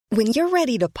When you're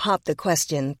ready to pop the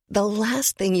question, the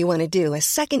last thing you want to do is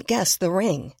second-guess the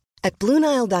ring. At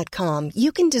BlueNile.com,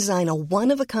 you can design a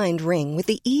one-of-a-kind ring with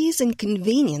the ease and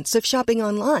convenience of shopping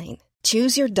online.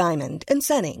 Choose your diamond and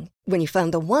setting. When you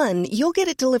find the one, you'll get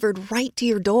it delivered right to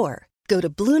your door. Go to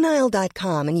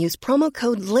BlueNile.com and use promo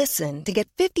code LISTEN to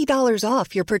get $50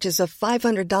 off your purchase of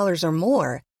 $500 or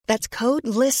more. That's code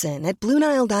LISTEN at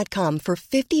BlueNile.com for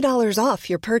 $50 off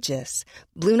your purchase.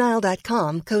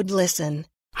 BlueNile.com, code LISTEN.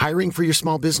 Hiring for your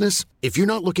small business? If you're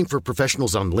not looking for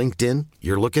professionals on LinkedIn,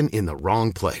 you're looking in the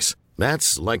wrong place.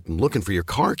 That's like looking for your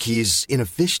car keys in a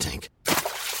fish tank.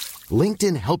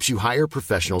 LinkedIn helps you hire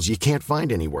professionals you can't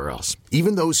find anywhere else,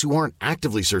 even those who aren't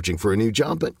actively searching for a new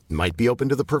job but might be open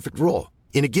to the perfect role.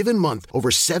 In a given month, over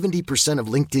 70% of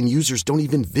LinkedIn users don't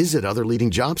even visit other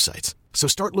leading job sites. So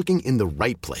start looking in the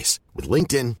right place. With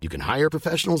LinkedIn, you can hire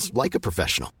professionals like a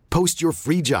professional. Post your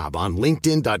free job on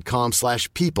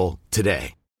linkedin.com/people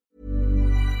today.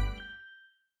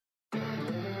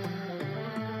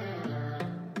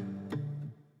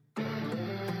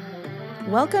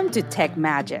 Welcome to Tech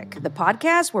Magic, the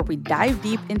podcast where we dive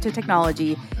deep into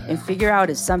technology and figure out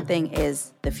if something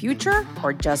is the future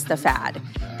or just a fad.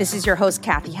 This is your host,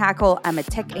 Kathy Hackle. I'm a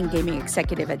tech and gaming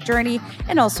executive at Journey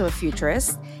and also a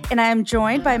futurist. And I am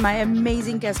joined by my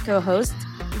amazing guest co-host,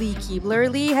 Lee Keebler.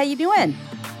 Lee, how you doing?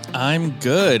 I'm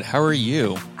good. How are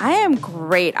you? I am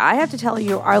great. I have to tell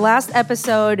you, our last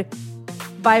episode,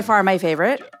 by far my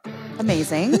favorite.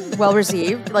 Amazing. Well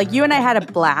received. Like, you and I had a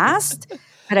blast.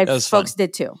 But folks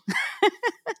did too.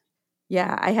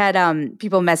 Yeah, I had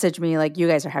people message me like, you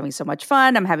guys are having so much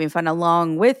fun. I'm having fun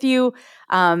along with you.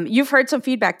 You've heard some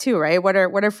feedback too, right? What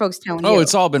are folks telling you? Oh,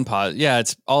 it's all been positive. Yeah,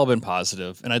 it's all been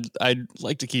positive. And I'd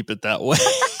like to keep it that way.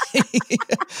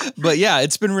 But yeah,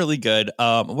 it's been really good.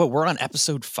 We're on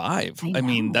episode 5. I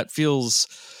mean, that feels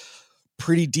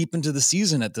pretty deep into the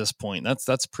season at this point.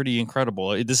 That's pretty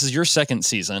incredible. This is your second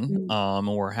season. And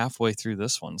we're halfway through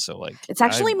this one. So like, it's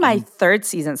actually my third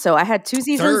season. So I had 2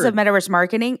 seasons of Metaverse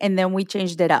marketing and then we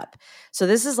changed it up. So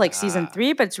this is like season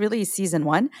 3, but it's really season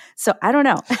 1. So I don't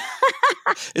know.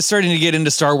 It's starting to get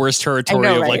into Star Wars territory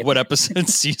of like what episode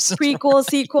season. Prequel,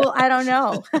 sequel. I don't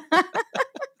know.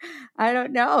 I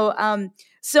don't know.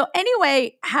 So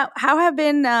anyway, how have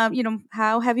been,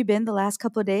 how have you been the last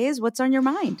couple of days? What's on your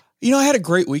mind? I had a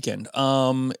great weekend.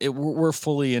 We're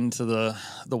fully into the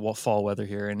fall weather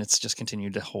here, and it's just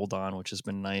continued to hold on, which has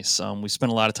been nice. We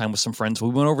spent a lot of time with some friends. We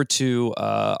went over to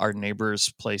our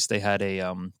neighbor's place. They had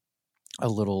a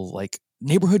little like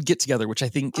neighborhood get together, which I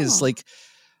think is like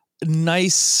a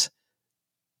nice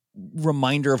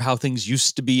reminder of how things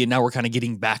used to be, and now we're kind of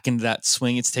getting back into that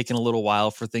swing. It's taken a little while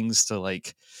for things to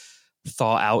like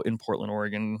thaw out in Portland,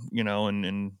 Oregon,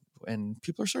 and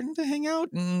people are starting to hang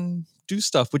out and do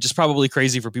stuff, which is probably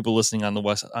crazy for people listening on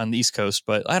the East Coast.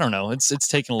 But I don't know. It's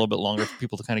taken a little bit longer for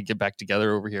people to kind of get back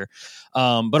together over here.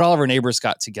 But all of our neighbors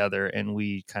got together and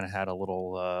we kind of had a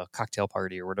little cocktail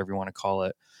party or whatever you want to call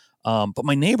it. But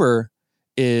my neighbor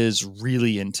is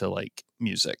really into like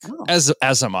music, as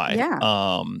am I.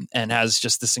 Yeah. And has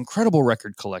just this incredible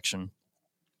record collection.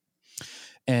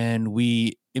 And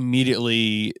we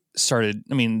immediately started,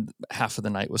 half of the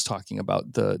night was talking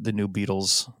about the new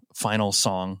Beatles final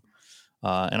song.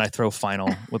 And I throw final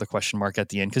with a question mark at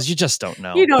the end because you just don't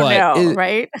know. You don't know,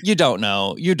 right? You don't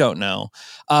know.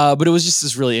 But it was just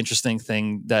this really interesting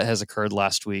thing that has occurred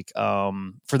last week.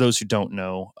 For those who don't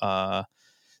know,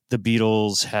 the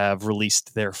Beatles have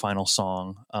released their final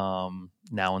song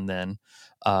now and then.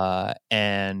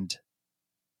 And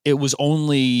it was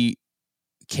only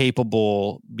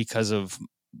capable because of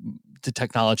the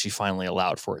technology finally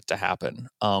allowed for it to happen.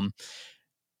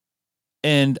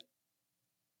 And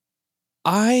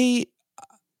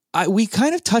we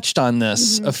kind of touched on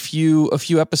this a few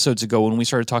episodes ago when we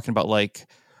started talking about like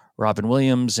Robin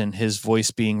Williams and his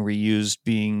voice being reused,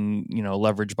 being,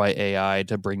 leveraged by AI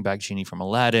to bring back Genie from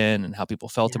Aladdin and how people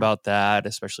felt about that,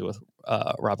 especially with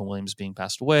Robin Williams being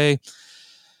passed away.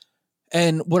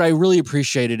 And what I really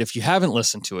appreciated, if you haven't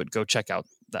listened to it, go check out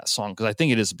that song because I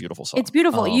think it is a beautiful song. It's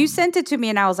beautiful. You sent it to me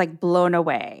and I was like blown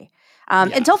away.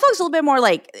 And tell folks a little bit more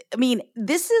like,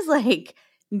 this is like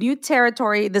new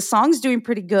territory. The song's doing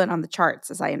pretty good on the charts,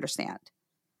 as I understand.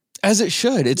 As it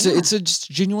should. It's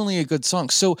just genuinely a good song.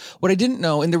 So what I didn't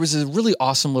know, and there was a really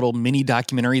awesome little mini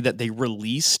documentary that they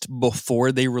released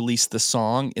before they released the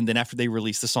song. And then after they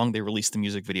released the song, they released the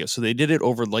music video. So they did it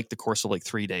over like the course of like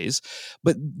 3 days.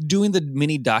 But doing the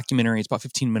mini documentary, it's about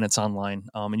 15 minutes online.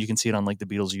 And you can see it on like the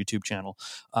Beatles YouTube channel,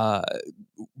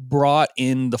 brought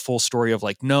in the full story of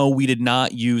like, no, we did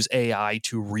not use AI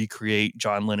to recreate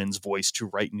John Lennon's voice to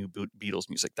write new Beatles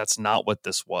music. That's not what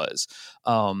this was.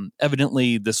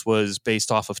 Evidently, this was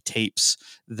based off of tapes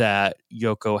that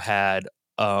Yoko had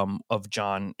of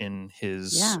John in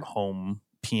his home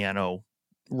piano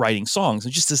writing songs.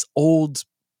 It's just this old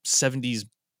 70s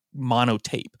mono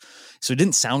tape. So it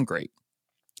didn't sound great.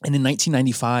 And in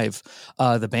 1995,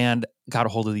 the band got a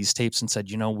hold of these tapes and said,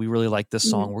 we really like this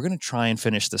song. We're going to try and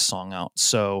finish this song out.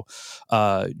 So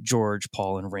George,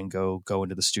 Paul, and Ringo go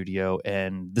into the studio.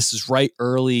 And this is right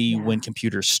early when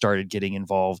computers started getting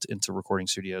involved into recording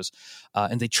studios.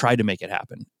 And they tried to make it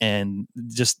happen. And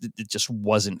it just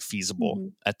wasn't feasible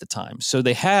at the time. So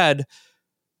they had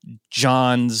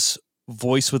John's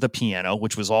voice with a piano,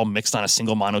 which was all mixed on a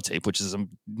single mono tape, which is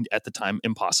at the time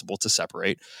impossible to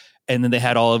separate. And then they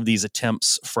had all of these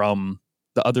attempts from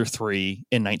the other three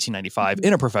in 1995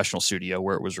 in a professional studio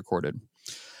where it was recorded.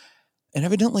 And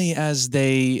evidently, as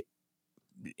they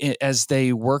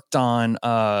worked on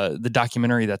the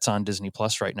documentary that's on Disney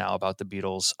Plus right now about the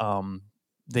Beatles,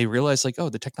 they realized like,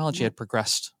 the technology had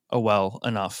progressed well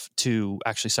enough to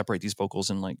actually separate these vocals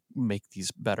and like make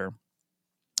these better.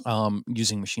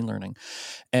 Using machine learning.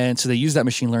 And so they use that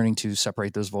machine learning to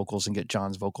separate those vocals and get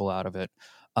John's vocal out of it.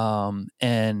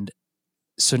 And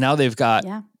so now they've got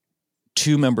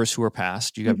two members who are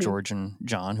passed. You have George and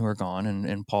John who are gone,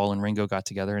 and Paul and Ringo got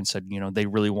together and said, they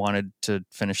really wanted to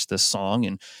finish this song,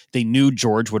 and they knew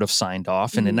George would have signed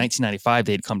off. And in 1995,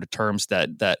 they had come to terms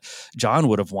that John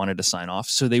would have wanted to sign off.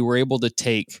 So they were able to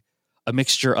take a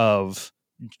mixture of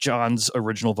John's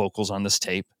original vocals on this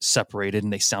tape, separated,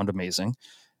 and they sound amazing.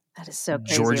 That is so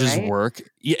crazy, George's right? work.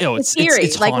 It's eerie.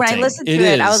 It's like when I listened to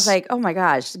it, I was like, oh my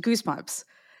gosh, goosebumps.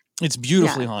 It's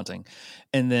beautifully haunting.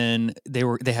 And then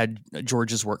they had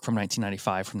George's work from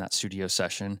 1995 from that studio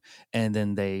session. And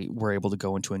then they were able to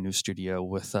go into a new studio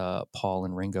with Paul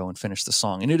and Ringo and finish the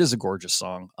song. And it is a gorgeous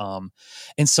song. And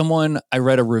I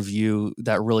read a review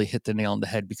that really hit the nail on the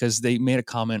head because they made a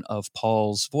comment of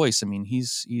Paul's voice. I mean,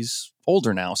 he's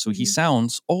older now, so he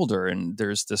sounds older. And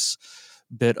there's this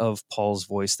bit of Paul's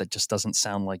voice that just doesn't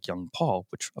sound like young Paul,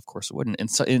 which of course it wouldn't.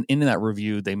 And so in that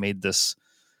review, they made this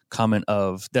comment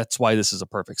of, that's why this is a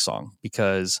perfect song,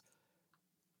 because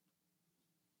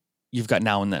you've got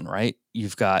Now and Then, right?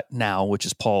 You've got Now, which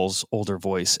is Paul's older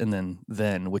voice, and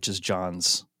then, which is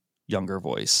John's younger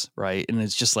voice, right? And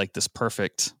it's just like this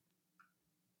perfect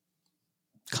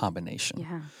combination.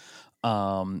 Yeah.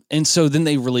 And so then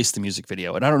they released the music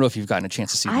video, and I don't know if you've gotten a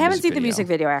chance to see. I haven't seen the music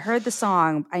video. I heard the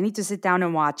song. I need to sit down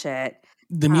and watch it.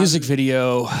 The music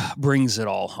video brings it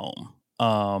all home,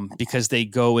 because they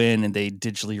go in and they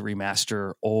digitally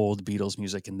remaster old Beatles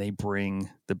music, and they bring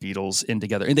the Beatles in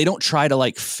together, and they don't try to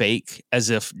like fake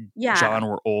as if John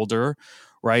were older,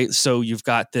 right? So you've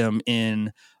got them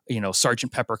in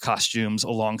Sgt. Pepper costumes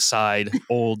alongside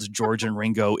old George and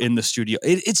Ringo in the studio.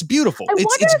 It's beautiful.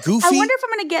 It's goofy. I wonder if I'm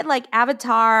going to get like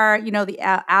Avatar, the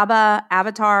ABBA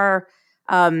Avatar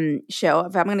show,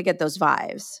 if I'm going to get those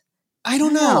vibes. I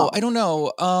don't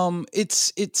know.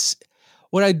 It's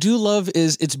what I do love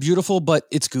is it's beautiful, but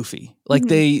it's goofy. Like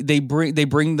they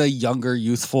bring the younger,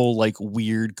 youthful, like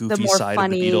weird, goofy side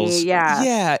funny, of the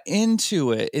Beatles,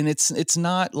 into it, and it's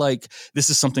not like this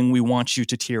is something we want you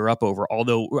to tear up over.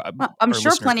 Although I'm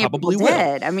sure plenty of people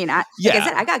did. I mean, I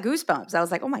said, I got goosebumps. I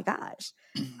was like, oh my gosh.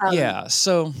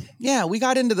 So we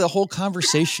got into the whole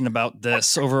conversation about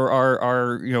this over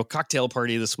our cocktail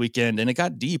party this weekend, and it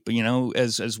got deep.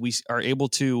 As we are able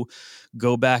to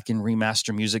go back and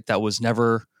remaster music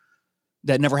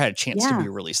that never had a chance to be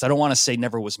released. I don't want to say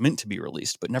never was meant to be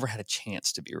released, but never had a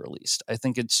chance to be released. I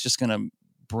think it's just going to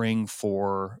bring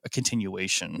for a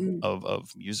continuation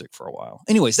of music for a while.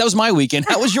 Anyways, that was my weekend.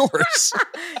 How was yours?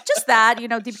 Just that,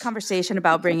 deep conversation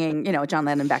about bringing, John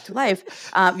Lennon back to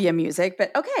life via music.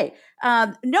 But okay.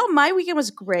 No, my weekend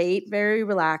was great. Very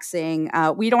relaxing.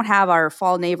 We don't have our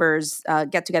fall neighbors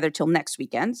get together till next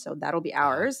weekend. So that'll be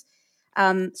ours.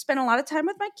 Spent a lot of time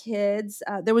with my kids.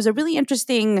 There was a really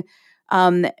interesting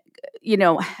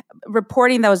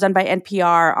reporting that was done by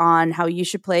NPR on how you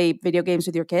should play video games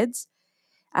with your kids.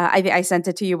 I sent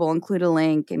it to you. We'll include a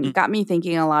link, and it got me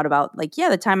thinking a lot about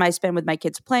the time I spend with my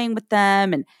kids playing with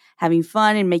them and having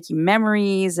fun and making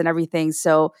memories and everything.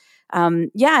 So, I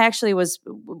actually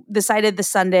decided this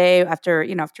Sunday after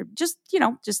just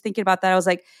thinking about that, I was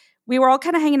like, we were all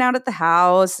kind of hanging out at the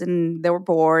house and they were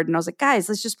bored. And I was like, guys,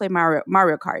 let's just play Mario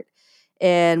Kart.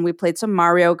 And we played some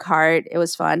Mario Kart. It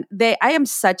was fun. I am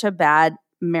such a bad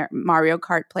Mario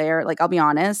Kart player. Like, I'll be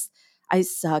honest, I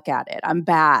suck at it. I'm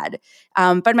bad.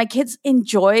 But my kids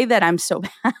enjoy that I'm so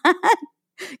bad.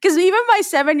 Because even my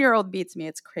 7-year-old beats me.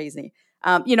 It's crazy.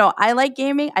 I like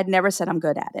gaming. I'd never said I'm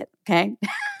good at it. Okay.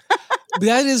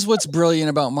 That is what's brilliant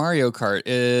about Mario Kart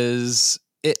is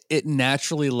it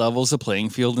naturally levels the playing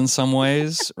field in some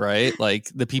ways, right?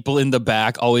 Like the people in the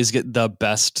back always get the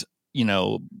best,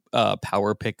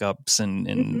 power pickups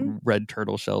and red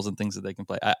turtle shells and things that they can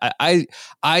play.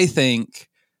 I think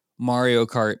Mario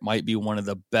Kart might be one of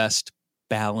the best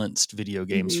balanced video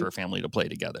games for a family to play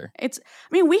together.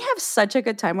 We have such a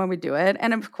good time when we do it.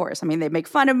 And of course, they make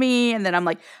fun of me and then I'm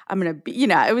like, I'm going to be,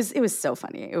 it was so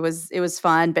funny. It was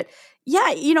fun. But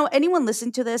yeah, anyone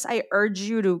listen to this, I urge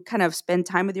you to kind of spend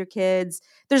time with your kids.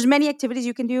 There's many activities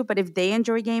you can do, but if they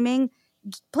enjoy gaming,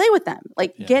 play with them.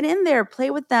 Like get in there, play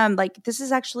with them. Like this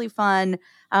is actually fun.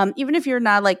 Even if you're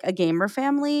not like a gamer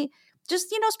family, just,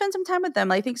 spend some time with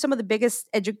them. I think some of the biggest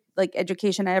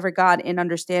education I ever got in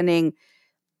understanding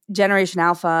Generation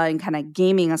Alpha and kind of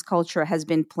gaming as culture has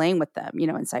been playing with them,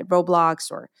 inside Roblox,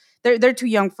 or they're too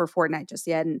young for Fortnite just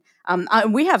yet.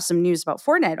 And we have some news about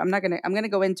Fortnite. I'm going to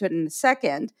go into it in a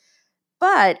second,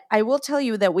 but I will tell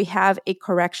you that we have a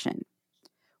correction.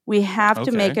 We have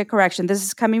to make a correction. This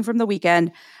is coming from the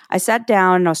weekend. I sat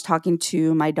down and I was talking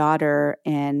to my daughter,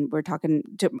 and I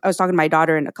was talking to my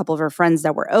daughter and a couple of her friends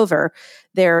that were over.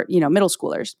 They're, middle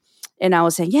schoolers. And I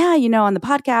was saying, on the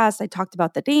podcast, I talked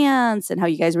about the dance and how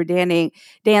you guys were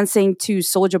dancing to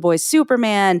Soulja Boy's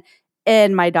Superman.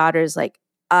 And my daughter's like,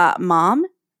 Mom,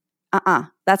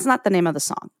 that's not the name of the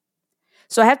song.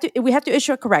 So we have to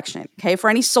issue a correction, okay? For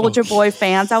any Soulja Boy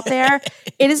fans out there,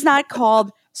 it is not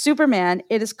called Superman.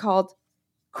 It is called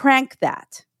Crank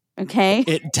That,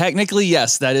 okay? Technically,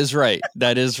 yes, that is right.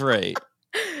 That is right.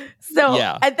 So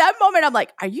at that moment, I'm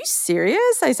like, are you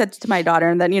serious? I said to my daughter,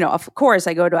 and then, of course,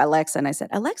 I go to Alexa and I said,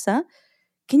 Alexa,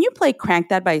 can you play Crank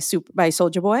That by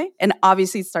Soulja Boy? And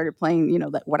obviously it started playing,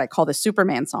 what I call the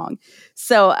Superman song.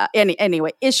 So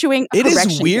anyway, issuing a correction.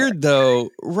 It is weird though,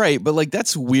 right? But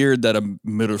that's weird that a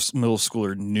middle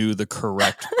schooler knew the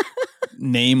correct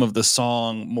name of the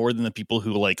song more than the people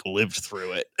who lived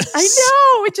through it. I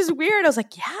know, which is weird. I was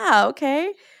like, yeah,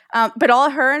 okay. But all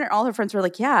her friends were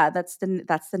like, yeah, that's the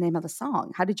name of the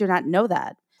song. How did you not know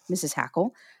that, Mrs.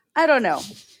 Hackle? I don't know.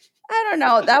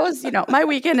 That was, my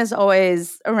weekend is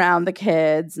always around the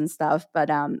kids and stuff. But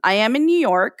I am in New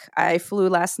York. I flew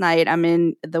last night. I'm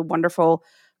in the wonderful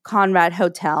Conrad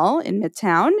Hotel in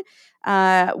Midtown,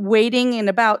 waiting in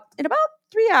about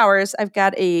 3 hours. I've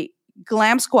got a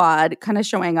glam squad kind of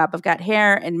showing up. I've got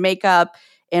hair and makeup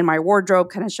and my wardrobe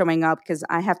kind of showing up because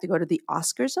I have to go to the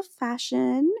Oscars of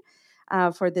Fashion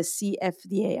for the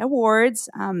CFDA Awards.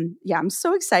 I'm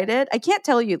so excited. I can't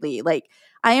tell you, Lee.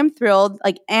 I am thrilled.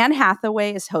 Anne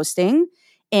Hathaway is hosting,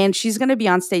 and she's going to be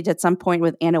on stage at some point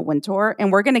with Anna Wintour,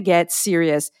 and we're going to get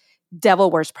serious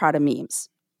Devil Wears Prada memes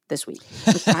this week.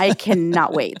 I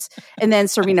cannot wait. And then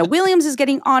Serena Williams is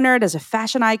getting honored as a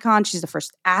fashion icon. She's the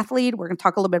first athlete. We're going to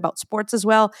talk a little bit about sports as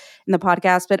well in the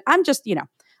podcast, but I'm just, I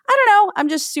don't know. I'm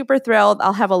just super thrilled.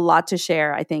 I'll have a lot to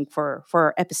share, I think,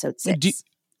 for episode 6.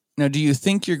 Do you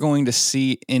think you're going to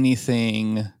see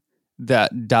anything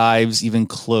that dives even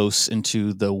close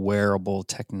into the wearable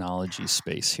technology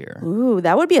space here? Ooh,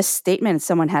 that would be a statement if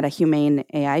someone had a humane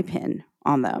AI pin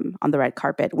on them on the red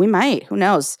carpet. We might. Who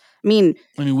knows?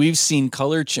 We've seen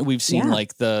color. We've seen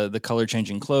the color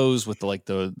changing clothes with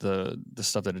the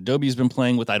stuff that Adobe's been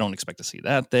playing with. I don't expect to see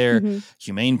that there. Mm-hmm.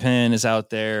 Humane pen is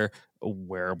out there.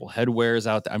 Wearable headwear is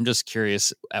out there. I'm just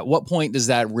curious, at what point does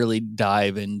that really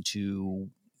dive into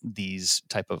these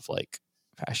type of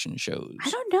fashion shows?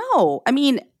 I don't know.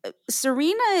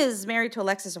 Serena is married to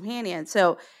Alexis Ohanian,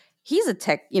 so he's a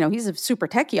tech, he's a super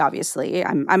techie, obviously.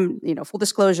 I'm full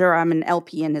disclosure, I'm an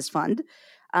LP in his fund.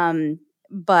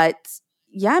 But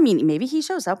yeah, maybe he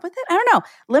shows up with it. I don't know.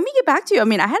 Let me get back to you.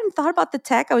 I hadn't thought about the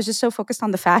tech. I was just so focused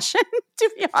on the fashion,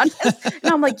 to be honest.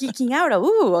 And I'm geeking out.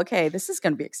 Ooh, okay, this is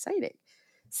going to be exciting.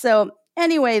 So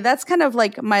anyway, that's kind of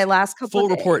my last couple full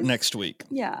of days. Report next week.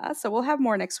 Yeah, so we'll have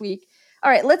more next week.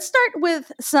 All right, let's start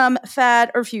with some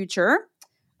fad or future.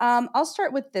 I'll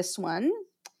start with this one.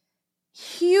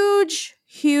 Huge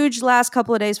last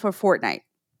couple of days for Fortnite.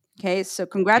 Okay, so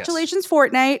congratulations, yes.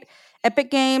 Fortnite.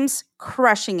 Epic Games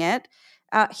crushing it.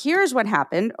 Here's what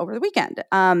happened over the weekend.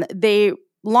 They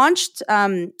launched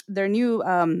their new,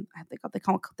 they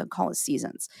call it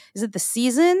seasons. Is it the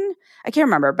season? I can't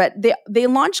remember, but they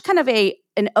launched kind of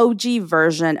an OG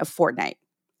version of Fortnite.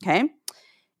 Okay.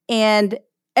 And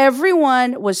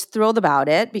everyone was thrilled about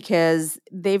it because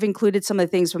they've included some of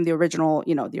the things from the original,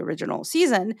 the original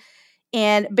season.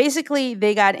 And basically,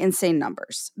 they got insane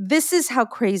numbers. This is how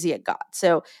crazy it got.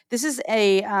 So this is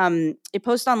a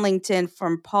post on LinkedIn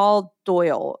from Paul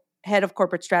Doyle, head of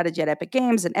corporate strategy at Epic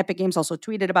Games. And Epic Games also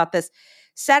tweeted about this.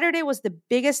 Saturday was the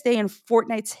biggest day in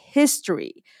Fortnite's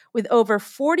history, with over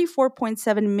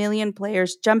 44.7 million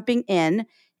players jumping in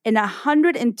and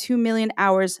 102 million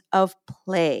hours of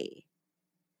play.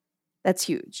 That's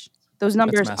huge. Those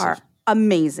numbers are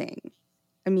amazing.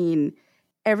 I mean,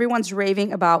 everyone's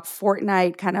raving about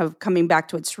Fortnite kind of coming back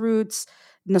to its roots.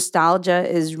 Nostalgia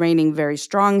is reigning very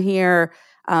strong here.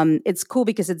 It's cool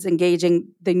because it's engaging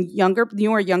the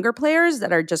younger players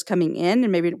that are just coming in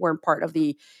and maybe weren't part of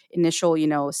the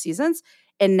initial, seasons.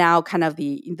 And now kind of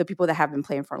the people that have been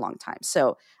playing for a long time.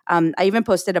 So I even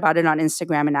posted about it on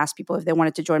Instagram and asked people if they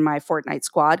wanted to join my Fortnite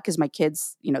squad because my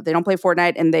kids, they don't play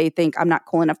Fortnite and they think I'm not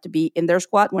cool enough to be in their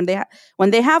squad when they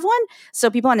have one. So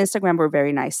people on Instagram were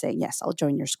very nice saying, yes, I'll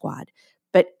join your squad.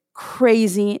 But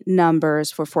crazy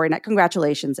numbers for Fortnite.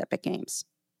 Congratulations, Epic Games.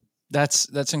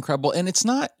 That's incredible. And it's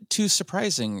not too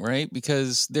surprising, right?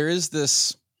 Because there is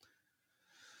this...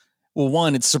 Well,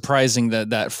 one, it's surprising that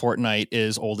Fortnite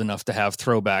is old enough to have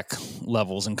throwback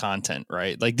levels and content,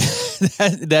 right? Like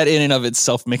that in and of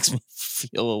itself makes me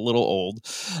feel a little old.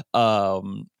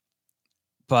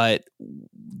 But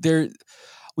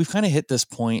we've kind of hit this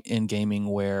point in gaming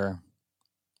where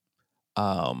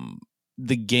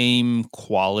the game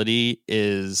quality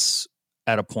is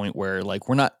at a point where like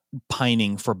we're not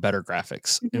pining for better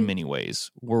graphics in many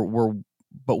ways.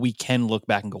 But we can look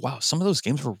back and go, wow, some of those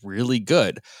games were really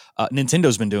good.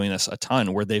 Nintendo's been doing this a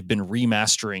ton where they've been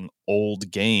remastering old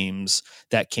games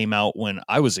that came out when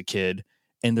I was a kid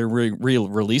and they're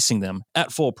releasing them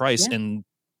at full price. Yeah. And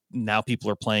now people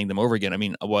are playing them over again. I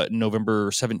mean,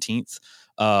 November 17th,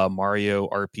 Mario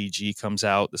RPG comes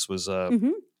out. This was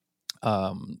a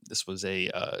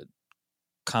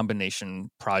combination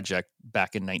project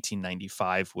back in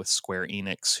 1995 with Square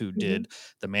Enix, who did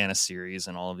the Mana series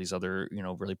and all of these other,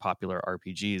 really popular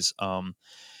RPGs.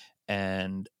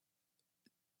 And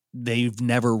they've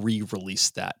never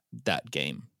re-released that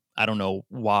game. I don't know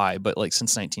why, but like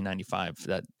since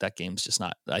 1995, that game's just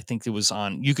not, I think it was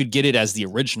on, you could get it as the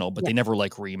original, but they never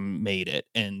like remade it.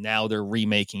 And now they're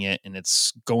remaking it and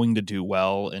it's going to do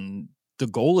well. And the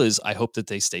goal is, I hope that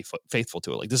they stay faithful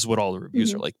to it. Like this is what all the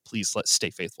reviews are like. Please let's stay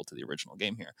faithful to the original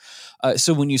game here.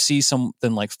 So when you see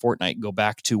something like Fortnite go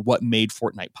back to what made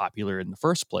Fortnite popular in the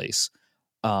first place,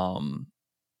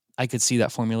 I could see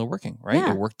that formula working, right?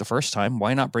 Yeah. It worked the first time.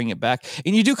 Why not bring it back?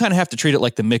 And you do kind of have to treat it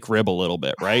like the McRib a little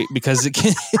bit, right? Because it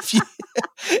can,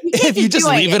 if you just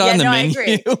leave it on the menu,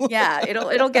 yeah,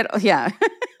 it'll get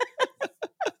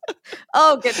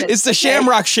Oh, goodness. It's the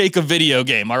Shamrock Shake of video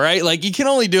game, all right? Like, you can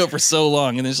only do it for so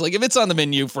long. And it's like, if it's on the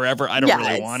menu forever, I don't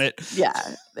really want it. Yeah.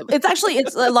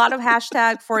 It's a lot of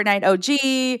hashtag Fortnite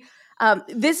OG.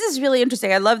 This is really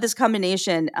interesting. I love this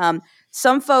combination.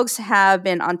 Some folks have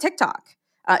been on TikTok.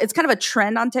 It's kind of a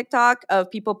trend on TikTok of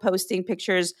people posting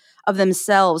pictures of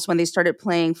themselves when they started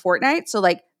playing Fortnite. So,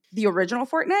 like, the original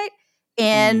Fortnite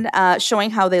and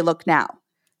showing how they look now.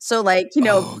 So like,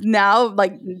 now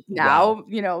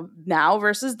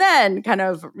versus then kind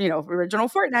of, original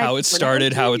Fortnite. How it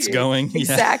started, how it's going.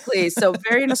 Exactly. So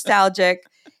very nostalgic.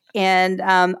 And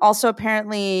also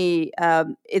apparently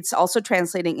it's also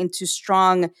translating into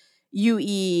strong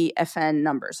UEFN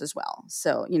numbers as well.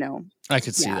 So, I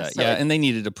could see that. So and they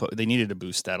needed to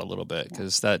boost that a little bit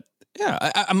because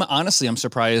I'm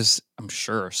surprised. I'm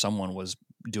sure someone was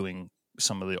doing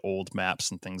some of the old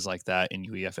maps and things like that in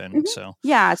UEFN. So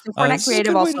Fortnite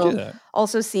Creative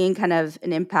also seeing kind of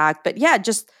an impact, but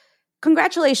just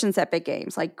congratulations, Epic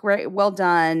Games. Like, great, well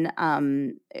done.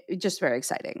 Just very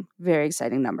exciting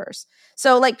numbers.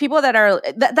 So like people that are,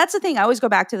 that's the thing. I always go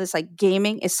back to this, like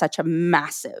gaming is such a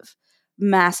massive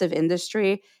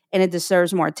industry and it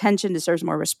deserves more attention, deserves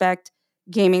more respect.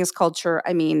 Gaming is culture.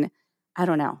 I mean, I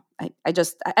don't know. I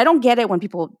don't get it when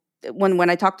people, when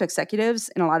I talk to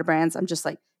executives in a lot of brands, I'm just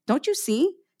like, don't you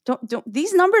see? Don't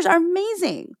these numbers are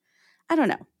amazing. I don't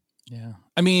know. Yeah.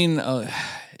 I mean,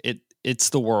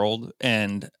 it's the world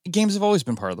and games have always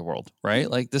been part of the world, right?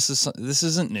 Like this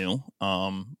isn't new.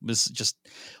 This is just,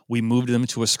 we moved them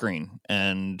to a screen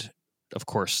and of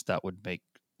course that would make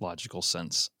logical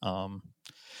sense. And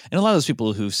a lot of those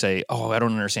people who say, oh, I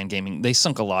don't understand gaming, they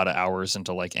sunk a lot of hours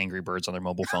into like Angry Birds on their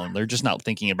mobile phone. They're just not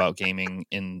thinking about gaming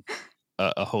in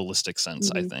a holistic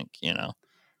sense, I think,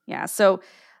 Yeah. So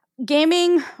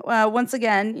gaming, once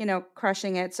again,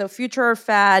 crushing it. So future or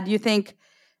fad, you think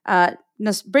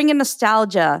bringing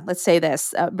nostalgia. Let's say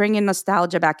this, bringing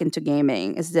nostalgia back into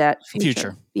gaming. Is that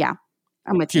future? Yeah.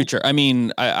 I'm with future. You. I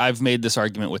mean, I've made this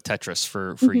argument with Tetris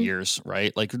for years,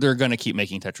 right? Like they're going to keep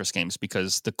making Tetris games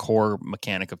because the core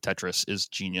mechanic of Tetris is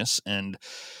genius, and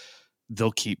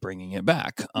they'll keep bringing it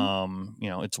back.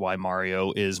 It's why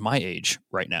Mario is my age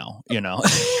right now.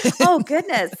 Oh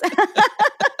goodness,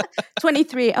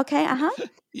 23. Okay,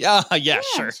 Yeah,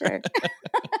 sure.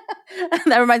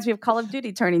 That reminds me of Call of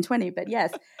Duty turning 20, but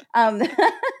yes.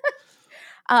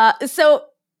 So.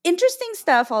 Interesting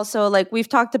stuff also, like we've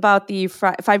talked about the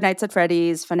Five Nights at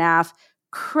Freddy's, FNAF,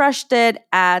 crushed it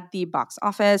at the box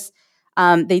office.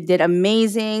 They did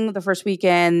amazing the first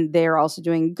weekend. They're also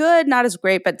doing good, not as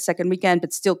great, but second weekend,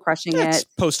 but still crushing it.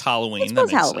 Post-Halloween. It's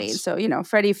post-Halloween. So,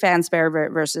 Freddy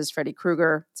Fazbear versus Freddy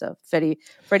Krueger. So Freddy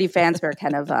Fazbear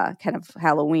kind of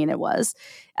Halloween it was.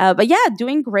 But yeah,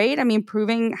 doing great. I mean,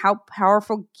 proving how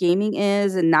powerful gaming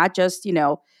is, and not just,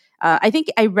 I think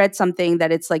I read something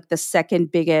that it's like the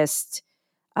second biggest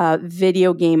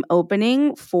video game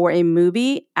opening for a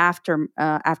movie after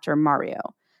Mario,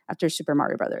 after Super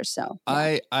Mario Brothers. So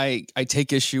yeah. I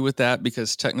take issue with that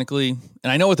because technically,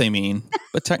 and I know what they mean,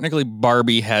 but technically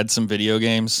Barbie had some video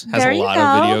games, has a lot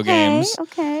of video games.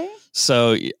 Okay.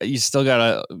 So you still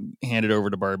got to hand it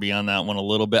over to Barbie on that one a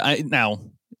little bit. Now,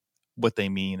 what they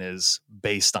mean is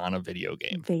based on a video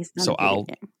game.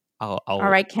 All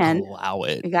right, Ken. Allow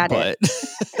it. You got it.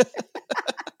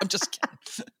 I'm just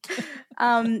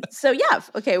kidding. So yeah,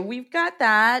 okay, we've got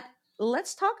that.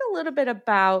 Let's talk a little bit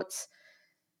about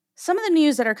some of the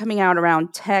news that are coming out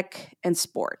around tech and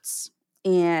sports.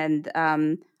 And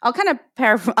I'll kind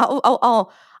of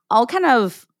I'll kind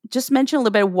of just mention a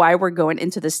little bit why we're going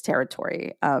into this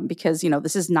territory, because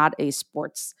this is not a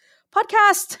sports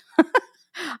podcast.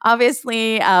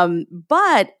 Obviously,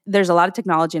 but there's a lot of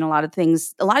technology and a lot of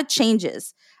things, a lot of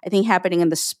changes, I think, happening in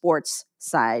the sports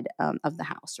side of the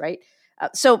house, right?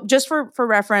 So just for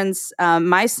reference,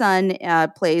 my son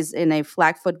plays in a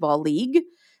flag football league.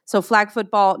 So flag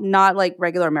football, not like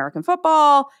regular American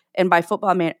football. And by football,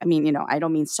 I mean, I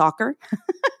don't mean soccer.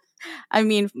 I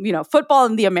mean, football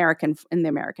in the American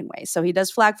way. So he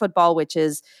does flag football, which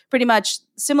is pretty much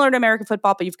similar to American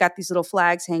football, but you've got these little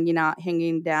flags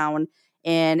hanging down.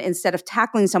 And instead of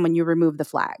tackling someone, you remove the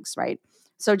flags, right?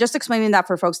 So just explaining that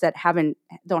for folks that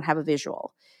don't have a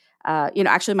visual.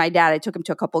 Actually, my dad, I took him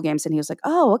to a couple games and he was like,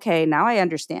 oh, okay, now I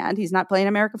understand. He's not playing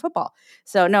American football.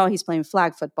 So no, he's playing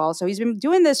flag football. So he's been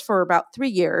doing this for about 3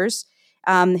 years.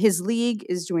 His league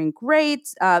is doing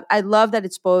great. I love that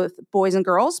it's both boys and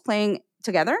girls playing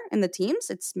together in the teams.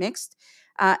 It's mixed.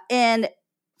 And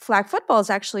flag football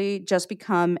has actually just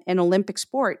become an Olympic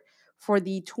sport for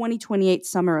the 2028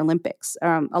 Summer Olympics,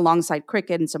 alongside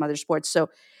cricket and some other sports.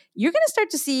 So you're going to start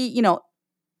to see,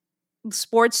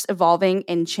 sports evolving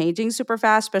and changing super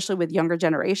fast, especially with younger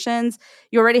generations.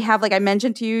 You already have, like I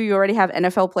mentioned to you already have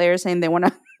NFL players saying they want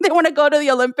to go to the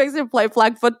Olympics and play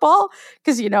flag football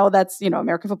because, that's,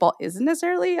 American football isn't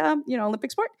necessarily,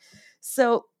 Olympic sport.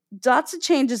 So lots of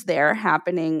changes there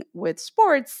happening with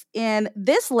sports. And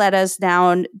this led us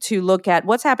down to look at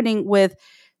what's happening with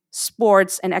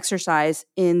sports and exercise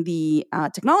in the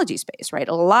technology space, right?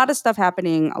 A lot of stuff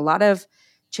happening, a lot of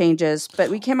changes, but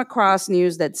we came across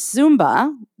news that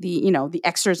Zumba, the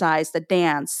exercise, the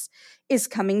dance, is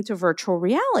coming to virtual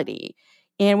reality.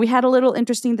 And we had a little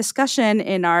interesting discussion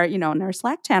in our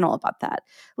Slack channel about that.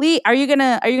 Lee, are you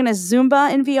gonna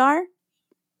Zumba in VR?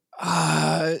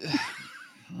 I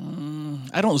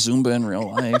don't Zumba in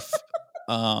real life.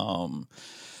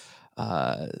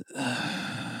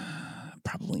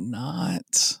 Probably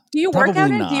not. Do you work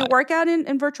out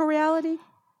in virtual reality?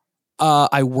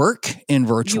 I work in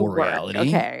virtual reality.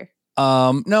 Okay.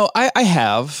 No, I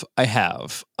have.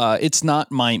 It's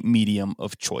not my medium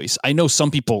of choice. I know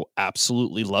some people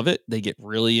absolutely love it. They get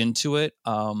really into it.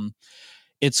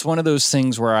 It's one of those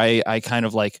things where I kind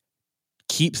of like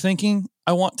keep thinking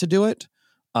I want to do it.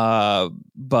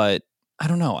 But I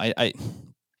don't know. I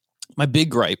my big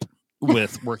gripe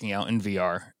with working out in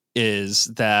VR is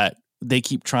that they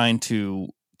keep trying to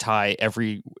tie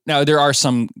now there are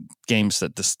some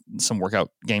workout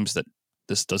games that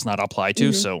this does not apply to.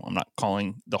 Mm-hmm. So I'm not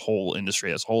calling the whole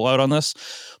industry as a whole out on this,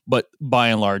 but by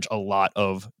and large, a lot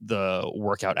of the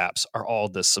workout apps are all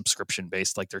this subscription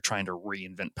based. Like they're trying to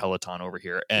reinvent Peloton over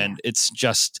here. And It's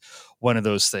just one of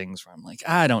those things where I'm like,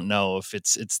 I don't know if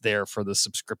it's there for the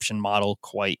subscription model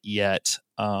quite yet.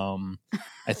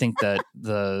 I think that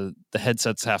the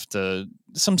headsets have to,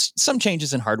 some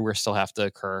changes in hardware still have to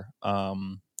occur.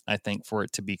 I think for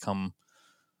it to become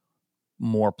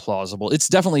more plausible. It's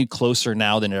definitely closer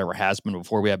now than it ever has been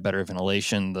before. We have better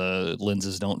ventilation. The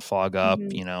lenses don't fog up.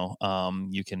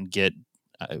 You can get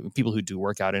people who do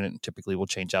work out in it typically will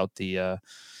change out the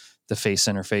face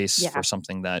interface for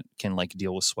something that can like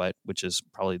deal with sweat, which is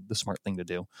probably the smart thing to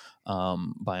do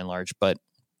by and large. But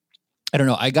I don't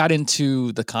know. I got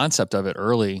into the concept of it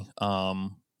early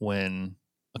when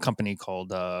a company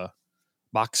called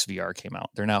Box VR came out.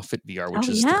 They're now Fit VR, which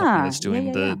is the company that's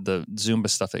doing the Zumba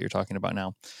stuff that you're talking about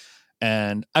now.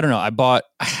 And I don't know. I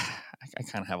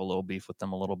kind of have a little beef with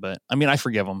them a little bit. I mean, I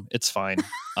forgive them. It's fine.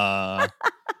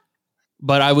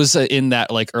 But I was in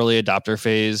that like early adopter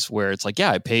phase where it's like,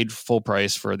 I paid full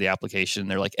price for the application.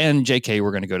 They're like, and JK, we're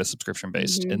going to go to subscription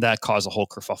based. And that caused a whole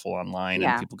kerfuffle online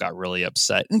and people got really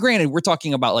upset. And granted, we're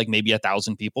talking about like maybe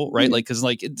 1,000 people, right? Like, cause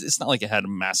like, it's not like it had a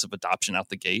massive adoption out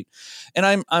the gate.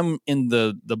 And I'm in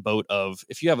the boat of,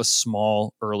 if you have a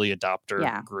small early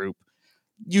adopter group,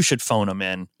 you should phone them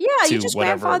in. Yeah. You just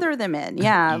grandfather them in.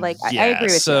 Yeah. Like I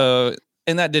agree with you.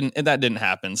 And that didn't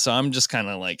happen. So I'm just kind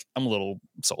of like, I'm a little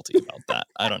salty about that.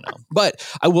 I don't know. But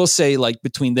I will say like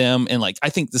between them and like,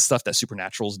 I think the stuff that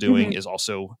Supernatural's doing is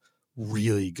also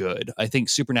really good. I think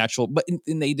Supernatural,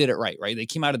 and they did it right? They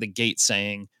came out of the gate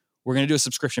saying, we're going to do a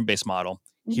subscription-based model.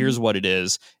 Here's what it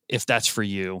is. If that's for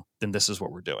you, then this is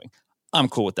what we're doing. I'm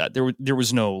cool with that. There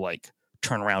was no like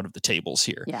turnaround of the tables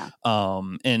here. Yeah.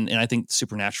 And I think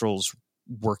Supernatural's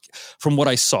work from what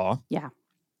I saw. Yeah.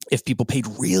 If people paid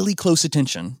really close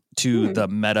attention to the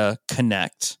Meta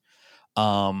Connect,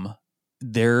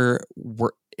 there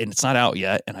were, and it's not out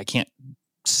yet, and I can't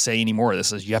say any more of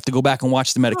this. Is you have to go back and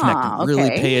watch the Meta Connect and really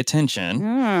pay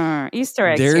attention. Easter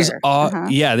eggs. There's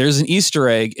an Easter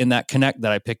egg in that Connect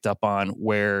that I picked up on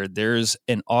where there's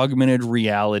an augmented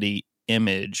reality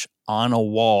image on a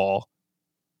wall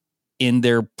in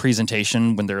their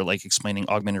presentation when they're like explaining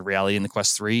augmented reality in the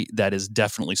Quest 3, that is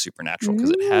definitely Supernatural because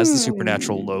it has the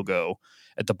Supernatural logo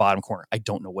at the bottom corner. I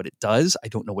don't know what it does. I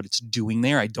don't know what it's doing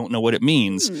there. I don't know what it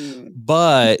means,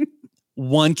 but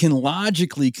one can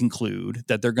logically conclude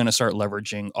that they're going to start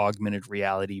leveraging augmented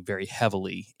reality very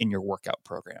heavily in your workout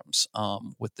programs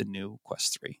with the new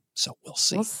Quest 3. So we'll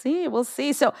see. We'll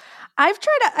see. So I've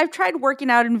tried working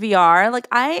out in VR. Like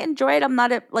I enjoy it.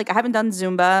 I haven't done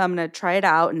Zumba. I'm going to try it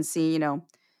out and see,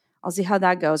 I'll see how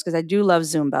that goes because I do love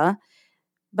Zumba.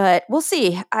 But we'll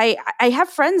see. I have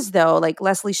friends though, like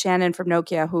Leslie Shannon from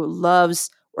Nokia, who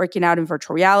loves working out in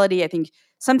virtual reality. I think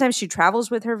sometimes she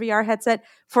travels with her VR headset.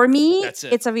 For me, it's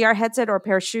a VR headset or a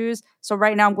pair of shoes. So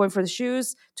right now I'm going for the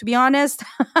shoes, to be honest,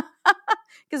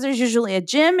 because there's usually a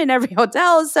gym in every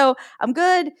hotel. So I'm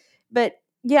good. But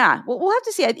yeah, we'll have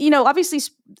to see. Obviously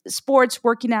sports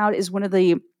working out is one of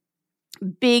the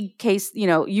big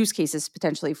use cases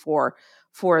potentially for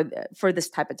this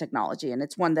type of technology. And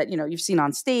it's one that, you've seen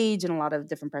on stage in a lot of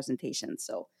different presentations.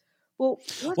 So what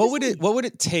would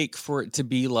it take for it to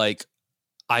be like,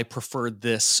 I prefer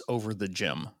this over the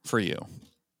gym for you?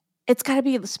 It's got to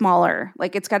be smaller.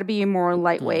 Like it's got to be more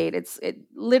lightweight. It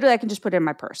literally, I can just put it in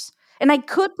my purse. And I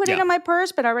could put it in my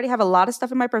purse, but I already have a lot of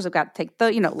stuff in my purse. I've got to take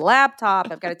the,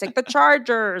 laptop. I've got to take the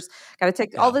chargers. Got to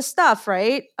take all this stuff,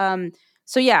 right?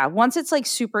 So yeah, once it's like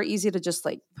super easy to just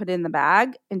like put it in the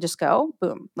bag and just go,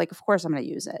 boom. Like, of course I'm going to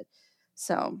use it.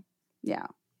 So yeah.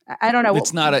 I don't know.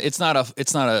 It's not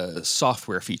a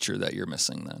software feature that you're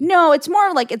missing then. No, it's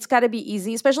more like it's got to be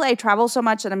easy. Especially I travel so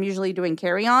much that I'm usually doing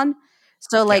carry-on.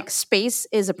 So like space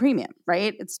is a premium,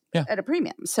 right? It's at a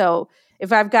premium. So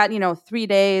if I've got, 3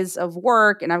 days of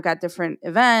work and I've got different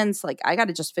events, like I got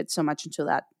to just fit so much into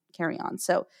that carry-on.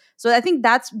 So I think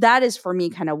that is for me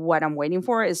kind of what I'm waiting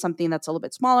for is something that's a little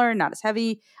bit smaller, not as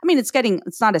heavy. I mean,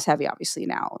 it's not as heavy obviously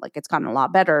now. Like it's gotten a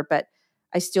lot better, but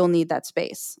I still need that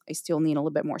space. I still need a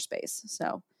little bit more space.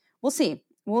 So we'll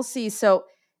see. So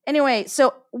anyway,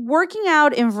 working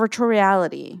out in virtual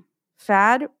reality,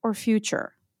 fad or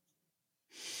future?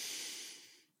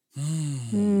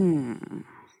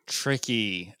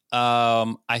 Tricky.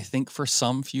 I think for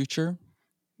some future,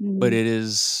 but it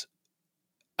is,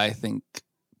 I think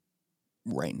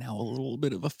right now a little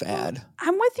bit of a fad.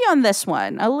 I'm with you on this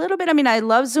one. A little bit. I mean, I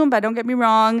love Zumba, don't get me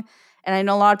wrong. And I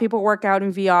know a lot of people work out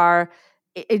in VR.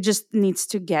 It just needs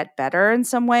to get better in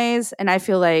some ways. And I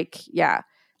feel like,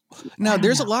 Now,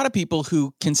 there's a lot of people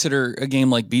who consider a game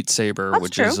like Beat Saber,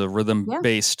 which is a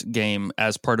rhythm-based game,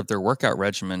 as part of their workout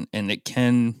regimen, and it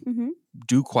can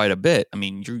do quite a bit. I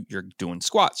mean, you're doing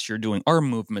squats, you're doing arm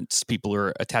movements. People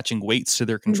are attaching weights to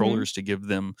their controllers to give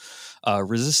them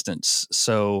resistance.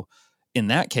 So in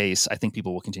that case, I think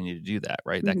people will continue to do that,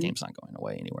 right? That game's not going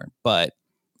away anywhere. But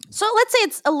so let's say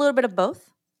it's a little bit of both.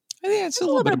 I think it's a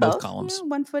little bit of both columns.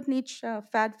 1 foot in each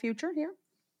fad future here.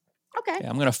 Okay. Yeah,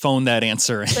 I'm going to phone that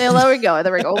answer. So there we go.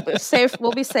 We'll be safe.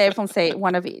 We'll say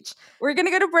one of each. We're going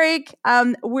to go to break.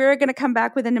 We're going to come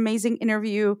back with an amazing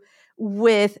interview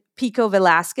with Pico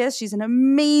Velasquez. She's an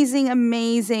amazing,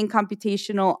 amazing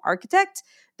computational architect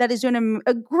that is doing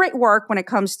a great work when it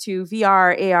comes to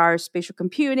VR, AR, spatial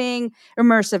computing,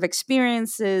 immersive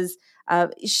experiences.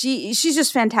 She's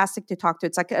just fantastic to talk to.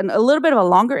 It's like a little bit of a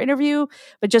longer interview,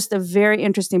 but just a very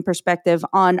interesting perspective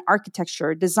on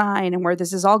architecture, design, and where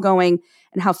this is all going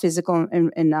and how physical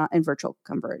and virtual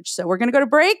converge. So we're going to go to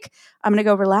break. I'm going to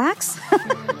go relax,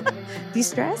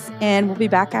 de-stress, and we'll be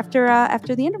back after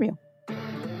the interview.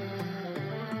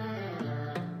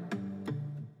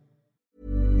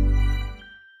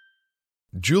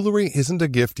 Jewelry isn't a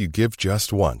gift you give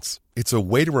just once. It's a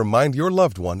way to remind your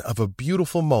loved one of a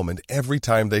beautiful moment every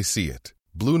time they see it.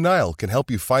 Blue Nile can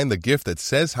help you find the gift that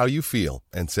says how you feel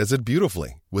and says it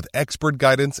beautifully, with expert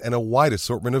guidance and a wide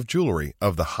assortment of jewelry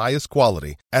of the highest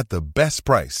quality at the best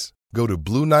price. Go to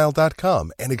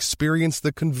BlueNile.com and experience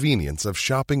the convenience of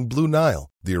shopping Blue Nile,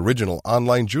 the original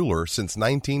online jeweler since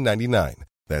 1999.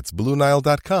 That's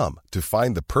BlueNile.com to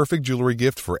find the perfect jewelry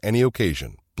gift for any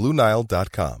occasion.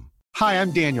 BlueNile.com. Hi,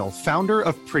 I'm Daniel, founder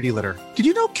of Pretty Litter. Did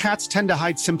you know cats tend to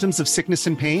hide symptoms of sickness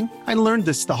and pain? I learned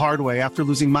this the hard way after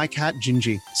losing my cat,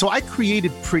 Gingy. So I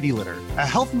created Pretty Litter, a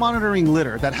health monitoring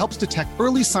litter that helps detect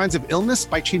early signs of illness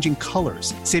by changing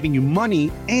colors, saving you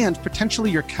money and potentially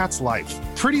your cat's life.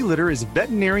 Pretty Litter is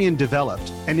veterinarian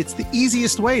developed, and it's the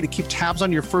easiest way to keep tabs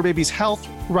on your fur baby's health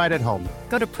right at home.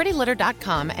 Go to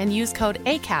prettylitter.com and use code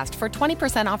ACAST for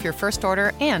 20% off your first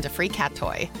order and a free cat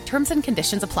toy. Terms and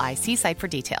conditions apply. See site for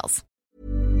details.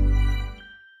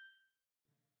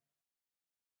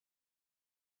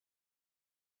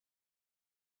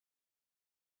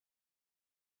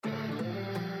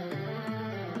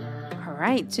 All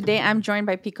right. Today I'm joined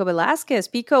by Pico Velasquez.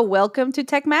 Pico, welcome to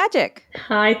Tech Magic.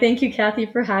 Hi. Thank you, Kathy,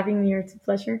 for having me here. It's a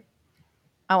pleasure.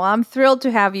 Oh, I'm thrilled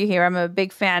to have you here. I'm a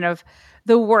big fan of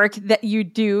the work that you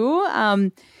do.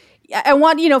 I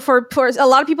want, for a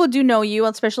lot of people do know you,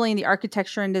 especially in the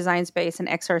architecture and design space and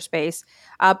XR space.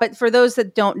 But for those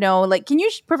that don't know, can you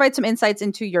provide some insights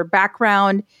into your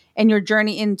background and your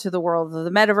journey into the world of the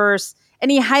metaverse?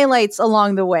 Any highlights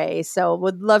along the way? So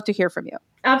would love to hear from you.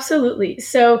 Absolutely.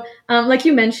 So, like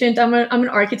you mentioned, I'm an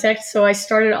architect. So I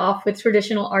started off with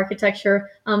traditional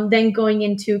architecture, then going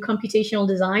into computational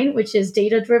design, which is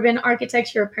data-driven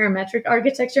architecture, parametric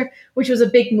architecture, which was a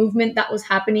big movement that was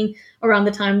happening around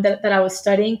the time that I was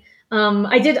studying.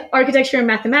 I did architecture and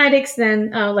mathematics,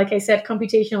 then, like I said,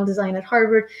 computational design at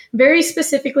Harvard, very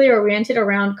specifically oriented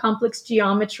around complex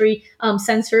geometry,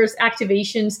 sensors,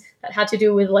 activations that had to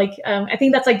do with I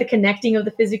think that's the connecting of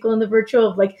the physical and the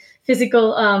virtual, of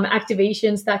physical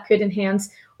activations that could enhance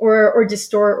or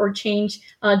distort or change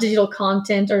digital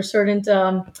content or certain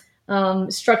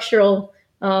structural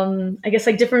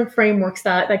different frameworks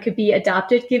that could be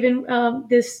adapted given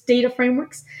this data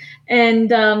frameworks. And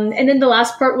then the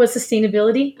last part was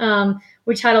sustainability,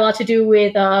 which had a lot to do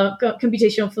with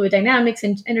computational fluid dynamics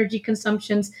and energy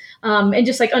consumptions, and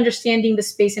just understanding the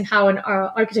space and how an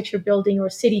architecture building or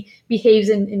city behaves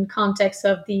in context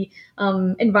of the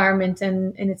environment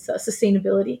and its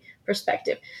sustainability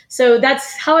perspective. So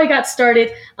that's how I got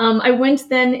started. I went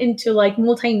then into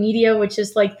multimedia, which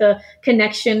is the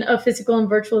connection of physical and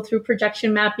virtual through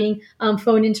projection mapping,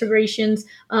 phone integrations,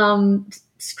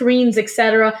 screens,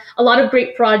 etc. A lot of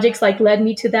great projects led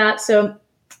me to that. So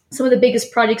some of the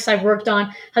biggest projects I've worked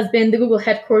on has been the Google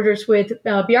headquarters with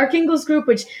BR Kingles Group,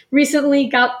 which recently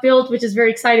got built, which is very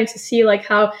exciting to see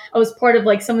how I was part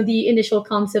of some of the initial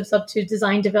concepts up to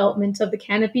design development of the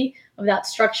canopy of that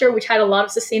structure, which had a lot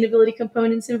of sustainability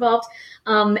components involved.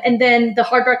 And then the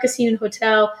Hard Rock Casino and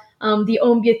Hotel, the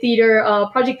Ombia Theater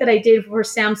project that I did for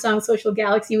Samsung Social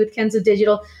Galaxy with Kenzo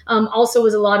Digital, also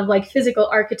was a lot of physical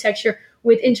architecture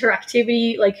with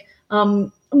interactivity,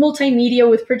 multimedia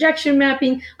with projection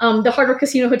mapping. The Hard Rock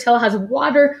Casino Hotel has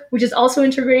water, which is also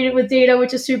integrated with data,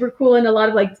 which is super cool, and a lot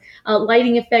of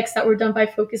lighting effects that were done by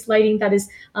focused lighting that is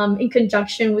in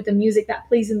conjunction with the music that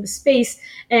plays in the space,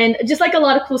 and just a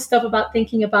lot of cool stuff about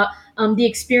thinking about the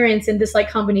experience and this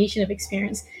combination of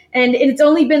experience. And it's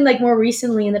only been more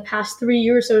recently in the past 3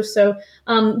 years or so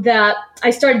that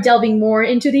I started delving more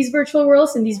into these virtual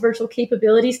worlds and these virtual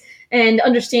capabilities and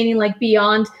understanding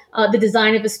beyond the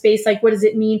design of a space, what does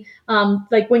it mean?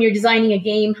 When you're designing a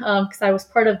game, because I was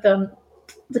part of the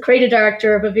creative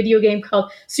director of a video game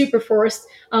called Super Forest,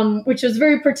 which was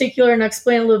very particular, and I'll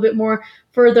explain a little bit more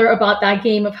further about that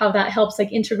game of how that helps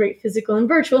integrate physical and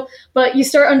virtual. But you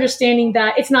start understanding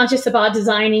that it's not just about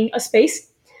designing a space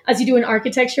as you do in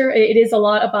architecture. It is a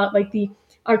lot about the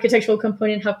architectural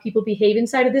component, how people behave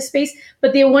inside of this space,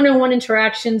 but the one-on-one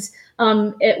interactions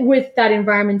with that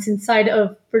environment inside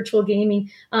of virtual gaming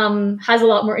has a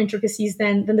lot more intricacies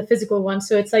than the physical one.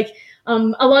 So it's like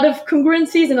a lot of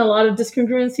congruencies and a lot of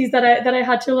discongruencies that I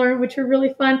had to learn, which were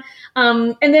really fun.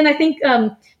 And then I think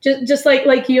just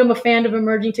like you, I'm a fan of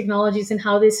emerging technologies and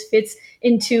how this fits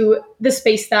into the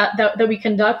space that we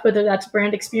conduct, whether that's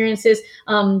brand experiences,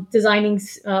 designing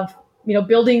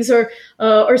buildings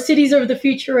or cities of the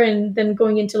future, and then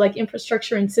going into like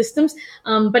infrastructure and systems.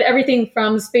 But everything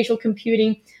from spatial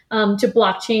computing to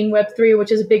blockchain, Web3,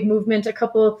 which is a big movement a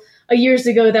couple of years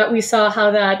ago that we saw how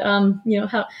that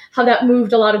how that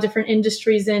moved a lot of different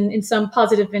industries in some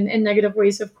positive and negative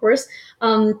ways, of course.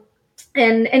 And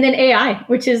then AI,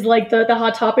 which is like the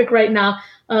hot topic right now,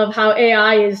 of how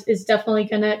AI is definitely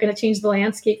gonna change the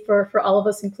landscape for all of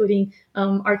us, including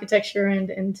architecture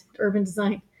and urban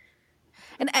design.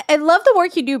 And I love the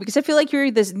work you do, because I feel like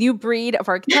you're this new breed of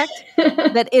architect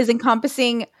that is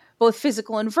encompassing both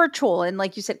physical and virtual, and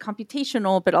like you said,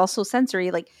 computational, but also sensory.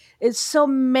 Like, it's so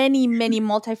many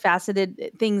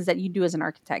multifaceted things that you do as an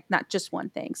architect, not just one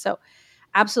thing. So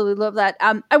absolutely love that.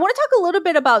 I want to talk a little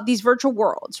bit about these virtual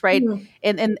worlds, right?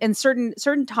 Mm-hmm. And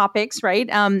certain topics, right?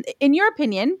 In your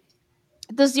opinion,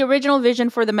 does the original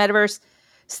vision for the metaverse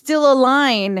still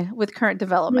align with current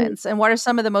developments? And what are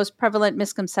some of the most prevalent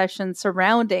misconceptions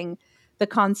surrounding the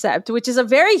concept, which is a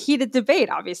very heated debate,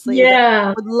 obviously? Yeah.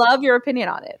 I would love your opinion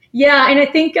on it. Yeah. And I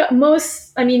think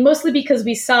mostly because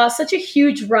we saw such a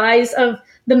huge rise of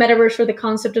the metaverse, or the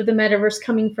concept of the metaverse,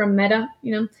 coming from Meta,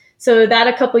 so that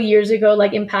a couple of years ago,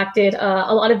 like, impacted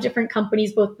a lot of different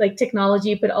companies, both like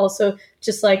technology, but also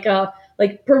just like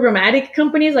programmatic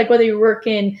companies, like whether you work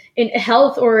in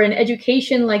health or in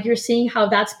education, like you're seeing how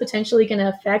that's potentially going to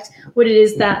affect what it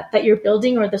is that you're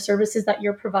building or the services that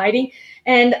you're providing.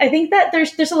 And I think that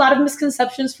there's a lot of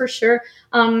misconceptions for sure.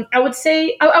 I would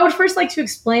say I would first like to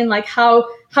explain like how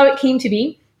it came to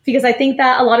be, because I think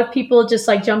that a lot of people just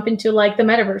like jump into like the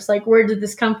metaverse, like, where did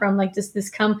this come from? Like, does this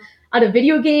come out of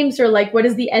video games, or like what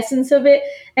is the essence of it?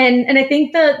 And I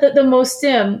think the most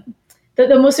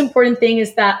important thing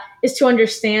is to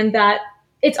understand that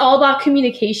it's all about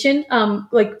communication,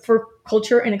 like for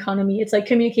culture and economy. It's like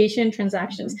communication,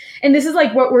 transactions. And this is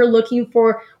like what we're looking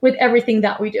for with everything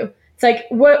that we do. It's like,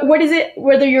 what is it,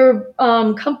 whether your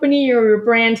company or your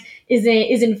brand is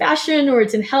in fashion, or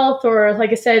it's in health, or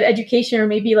like I said, education, or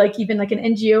maybe like even like an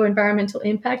NGO, environmental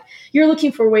impact, you're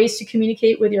looking for ways to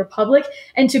communicate with your public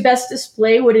and to best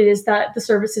display what it is that the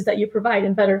services that you provide,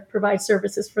 and better provide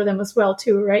services for them as well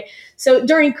too, right? So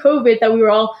during COVID, that we were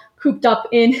all cooped up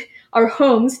in our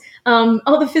homes,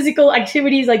 all the physical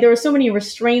activities, like there were so many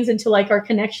restraints into like our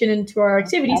connection into our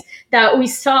activities, that we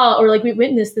saw, or like we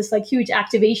witnessed this like huge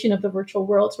activation of the virtual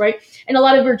worlds, right? And a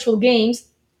lot of virtual games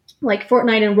like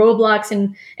Fortnite and Roblox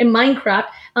and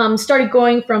Minecraft started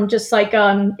going from just like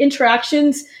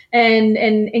interactions and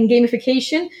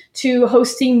gamification to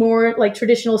hosting more like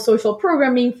traditional social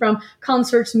programming, from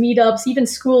concerts, meetups, even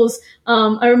schools.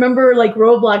 I remember like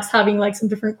Roblox having like some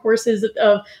different courses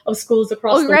of schools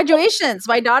across. Graduations!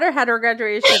 My daughter had her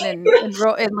graduation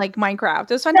in like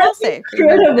Minecraft. It was fantastic.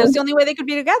 That was the only way they could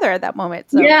be together at that moment.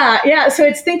 So. Yeah. So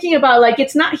it's thinking about like,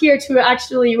 it's not here to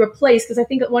actually replace, because I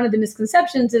think that one of the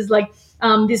misconceptions is like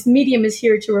this medium is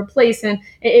here to replace, and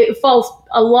it falls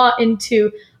a lot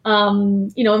into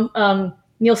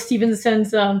Neil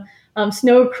Stephenson's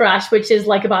Snow Crash, which is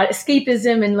like about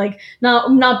escapism and like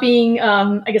not being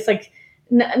I guess like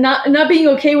not being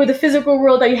okay with the physical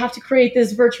world, that you have to create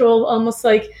this virtual, almost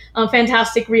like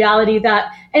fantastic reality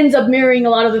that ends up mirroring a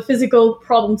lot of the physical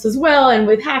problems as well, and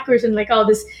with hackers and like all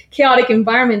this chaotic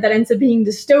environment that ends up being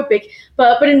dystopic.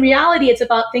 But in reality, it's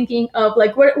about thinking of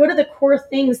like what are the core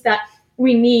things that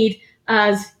we need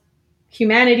as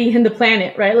humanity and the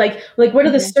planet, right? Like what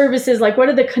are the services, like what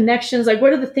are the connections, like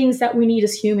what are the things that we need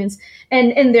as humans,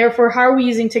 and therefore how are we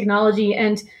using technology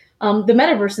and the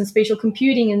metaverse and spatial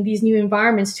computing and these new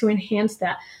environments to enhance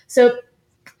that. So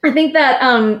I think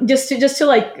that just to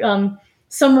like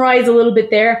summarize a little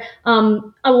bit there,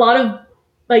 a lot of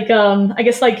like I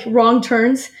guess like wrong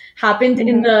turns happened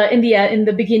in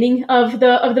the beginning of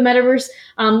the metaverse.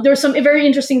 There were some very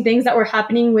interesting things that were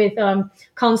happening with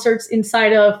concerts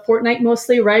inside of Fortnite,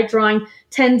 mostly, right? Drawing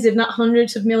tens, if not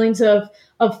hundreds of millions of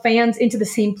fans into the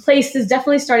same place. This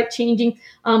definitely started changing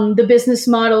the business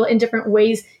model in different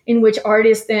ways in which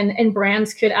artists and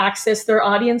brands could access their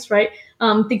audience, right?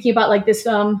 Thinking about like this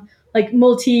like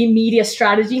multimedia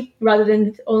strategy rather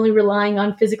than only relying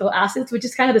on physical assets, which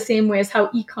is kind of the same way as how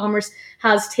e-commerce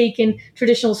has taken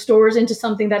traditional stores into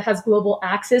something that has global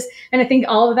access. And I think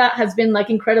all of that has been like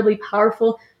incredibly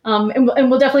powerful And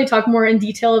we'll definitely talk more in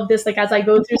detail of this, like as I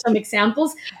go through some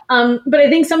examples. But I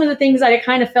think some of the things that I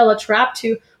kind of fell a trap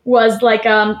to was like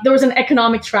there was an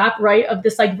economic trap, right, of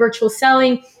this like virtual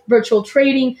selling, virtual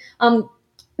trading.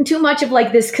 Too much of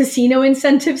like this casino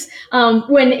incentives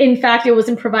when in fact it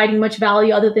wasn't providing much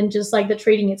value other than just like the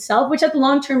trading itself, which at the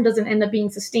long term doesn't end up being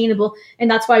sustainable.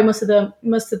 And that's why most of the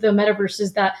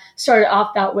metaverses that started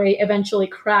off that way eventually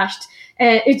crashed.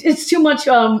 And it's too much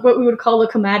what we would call a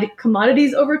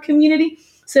commodities over community.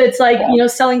 So it's like,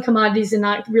 selling commodities and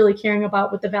not really caring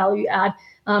about what the value add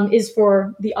is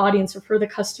for the audience or for the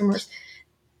customers.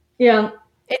 Yeah.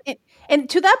 And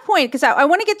to that point, because I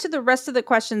want to get to the rest of the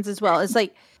questions as well, is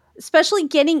like, especially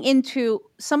getting into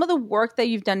some of the work that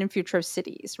you've done in Future of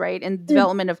Cities, right? And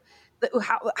development of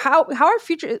how our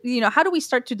future, how do we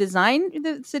start to design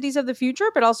the cities of the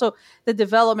future, but also the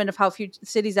development of how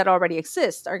cities that already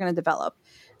exist are going to develop.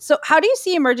 So how do you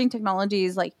see emerging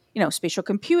technologies like, spatial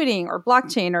computing or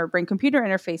blockchain or brain computer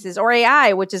interfaces or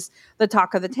AI, which is the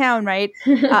talk of the town, right?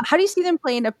 How do you see them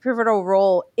playing a pivotal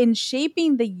role in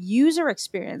shaping the user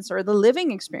experience or the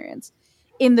living experience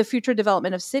in the future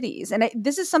development of cities? And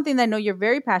this is something that I know you're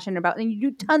very passionate about and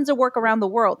you do tons of work around the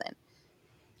world in.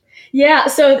 Yeah,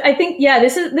 so I think,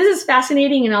 this is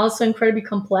fascinating and also incredibly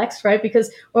complex, right?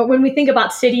 Because when we think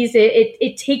about cities,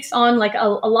 it takes on like a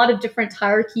lot of different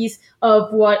hierarchies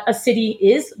of what a city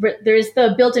is. There's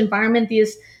the built environment,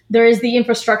 there is the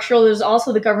infrastructural, there's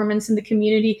also the governments and the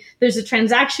community, there's the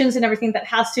transactions and everything that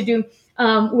has to do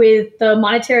with the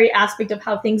monetary aspect of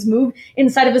how things move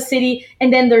inside of a city.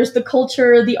 And then there's the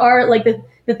culture, the art, like the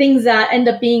things that end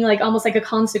up being like almost like a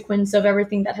consequence of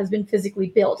everything that has been physically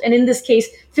built. And in this case,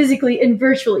 physically and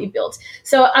virtually built.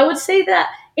 So I would say that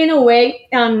in a way,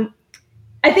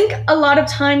 I think a lot of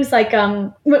times, like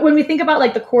when we think about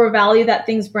like the core value that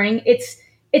things bring,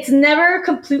 it's never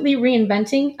completely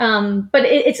reinventing, but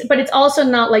it's also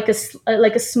not like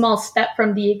a small step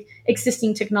from the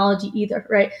existing technology either,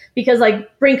 right? Because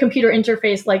like brain computer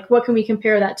interface, like what can we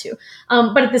compare that to?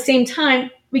 But at the same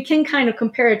time, we can kind of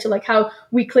compare it to like how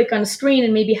we click on a screen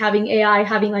and maybe having AI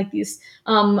having like these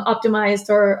optimized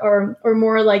or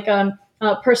more like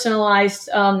personalized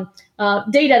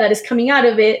data that is coming out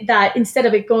of it, that instead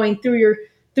of it going through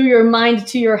your mind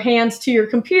to your hands to your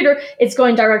computer, it's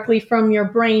going directly from your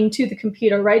brain to the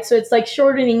computer, right? So it's like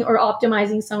shortening or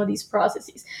optimizing some of these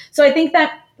processes. So I think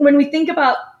that when we think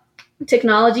about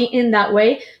technology in that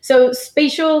way, so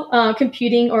spatial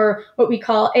computing, or what we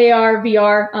call AR,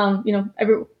 VR,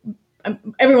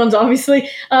 everyone's obviously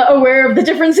aware of the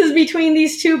differences between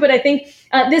these two, but I think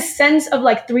this sense of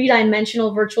like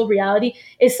three-dimensional virtual reality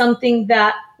is something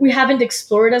that we haven't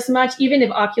explored as much, even if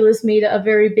Oculus made a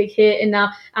very big hit and now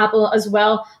Apple as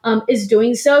well is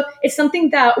doing so. It's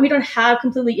something that we don't have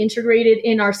completely integrated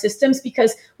in our systems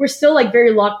because we're still like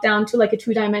very locked down to like a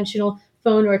two-dimensional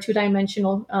phone or a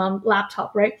two-dimensional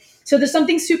laptop, right? So there's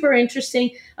something super interesting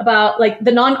about like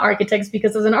the non-architects,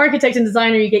 because as an architect and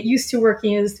designer, you get used to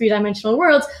working in these three-dimensional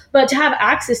worlds, but to have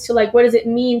access to like, what does it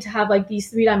mean to have like these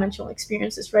three-dimensional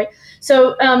experiences, right?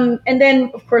 So, and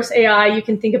then of course, AI, you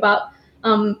can think about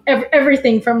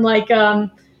everything from like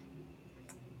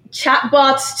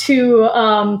chatbots to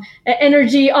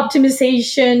energy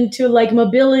optimization to like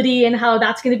mobility and how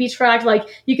that's going to be tracked. Like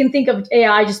you can think of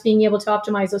AI just being able to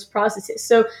optimize those processes.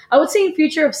 So I would say in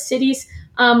future of cities,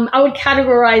 I would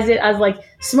categorize it as like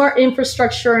smart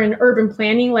infrastructure and urban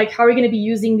planning. Like how are we going to be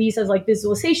using these as like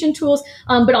visualization tools,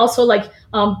 but also like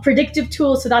predictive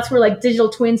tools. So that's where like digital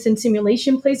twins and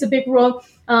simulation plays a big role.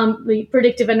 The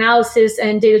predictive analysis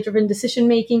and data-driven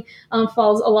decision-making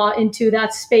falls a lot into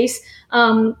that space.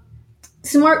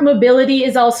 Smart mobility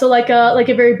is also like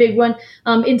a very big one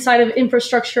inside of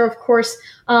infrastructure, of course.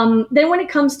 Then when it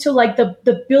comes to like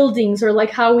the buildings or like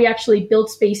how we actually build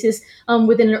spaces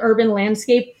within an urban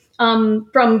landscape,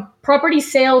 from property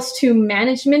sales to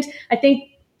management, I think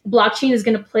blockchain is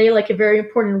going to play like a very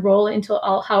important role into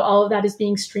how all of that is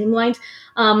being streamlined.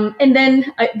 And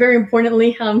then very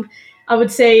importantly, I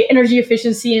would say energy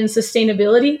efficiency and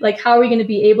sustainability. Like how are we going to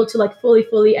be able to like fully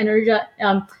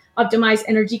optimize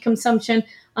energy consumption,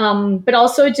 but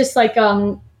also just like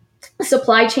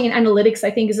supply chain analytics,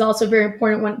 I think is also very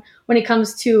important when it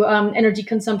comes to energy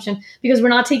consumption, because we're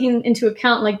not taking into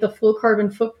account like the full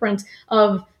carbon footprint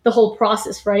of the whole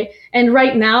process, right? And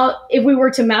right now, if we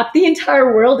were to map the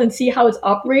entire world and see how it's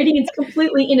operating, it's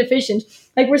completely inefficient.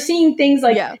 Like we're seeing things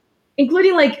like,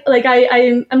 including like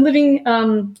I'm living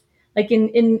like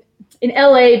in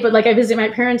LA, but like I visit my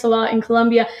parents a lot in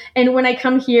Colombia, and when I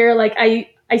come here, like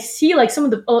I I see like some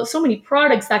of the so many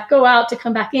products that go out to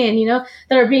come back in,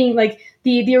 that are being like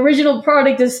the original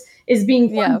product is being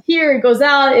here, it goes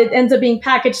out, it ends up being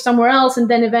packaged somewhere else, and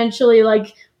then eventually like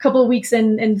a couple of weeks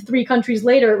and 3 countries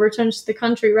later it returns to the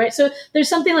country, right? So there's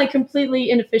something like completely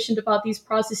inefficient about these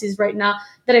processes right now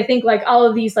that I think like all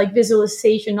of these like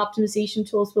visualization optimization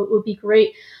tools will be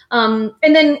great. And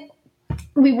then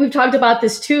we've talked about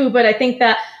this too, but I think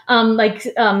that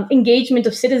engagement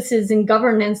of citizens in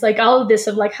governance, like all of this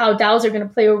of like how DAOs are going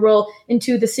to play a role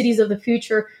into the cities of the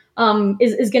future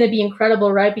is going to be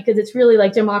incredible, right? Because it's really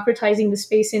like democratizing the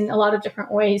space in a lot of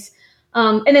different ways.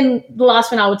 And then the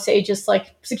last one I would say just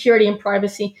like security and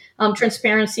privacy,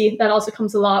 transparency, that also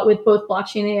comes a lot with both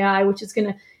blockchain and AI, which is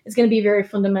going to be very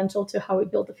fundamental to how we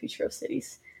build the future of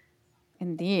cities.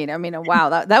 Indeed. I mean, wow,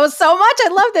 that was so much. I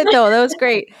loved it though. That was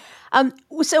great.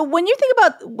 So when you think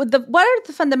about what are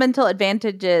the fundamental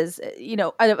advantages,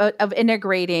 of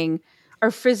integrating our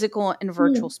physical and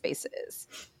virtual spaces?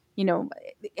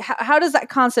 How does that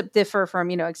concept differ from,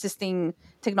 existing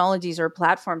technologies or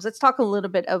platforms? Let's talk a little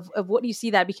bit of what you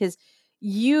see that, because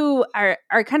you are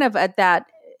kind of at that,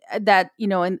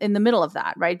 in the middle of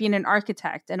that, right? Being an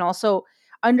architect and also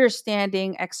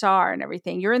understanding XR and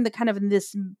everything. You're in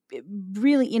this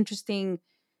really interesting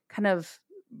kind of,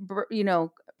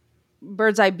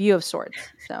 bird's eye view of sorts.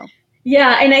 So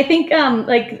yeah, and I think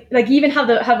like even how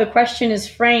the question is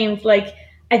framed, like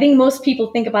I think most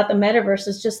people think about the metaverse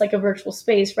as just like a virtual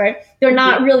space, right? They're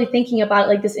not really thinking about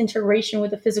like this integration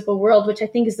with the physical world, which I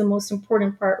think is the most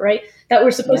important part, right? That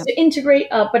we're supposed to integrate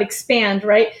but expand,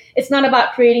 right? It's not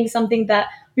about creating something that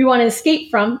we want to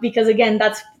escape from, because again,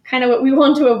 that's kind of what we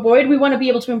want to avoid. We want to be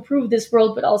able to improve this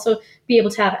world, but also be able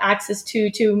to have access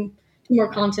to more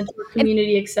content, more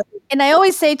community, etc. And I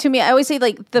always say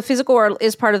like the physical world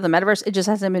is part of the metaverse. It just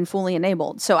hasn't been fully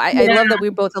enabled. So I love that we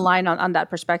both align on that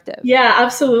perspective. Yeah,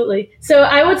 absolutely. So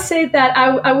I would say that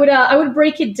I would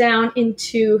break it down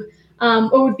into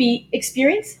what would be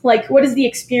experience. Like, what is the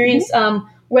experience?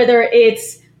 Whether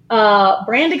it's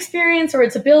brand experience, or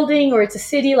it's a building, or it's a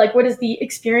city. Like, what is the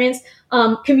experience?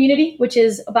 Community, which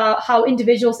is about how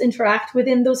individuals interact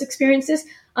within those experiences.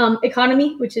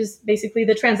 Economy, which is basically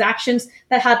the transactions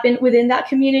that happen within that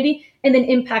community. And then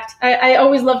impact. I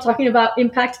always love talking about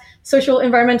impact, social,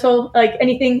 environmental, like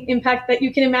anything impact that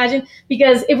you can imagine.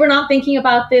 Because if we're not thinking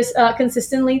about this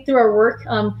consistently through our work,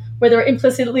 whether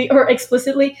implicitly or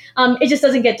explicitly, it just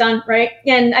doesn't get done, right?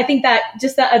 And I think that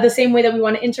just the same way that we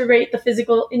want to integrate the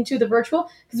physical into the virtual,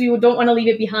 because we don't want to leave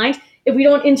it behind. If we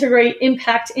don't integrate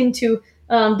impact into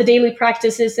the daily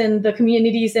practices and the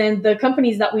communities and the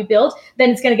companies that we build, then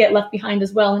it's going to get left behind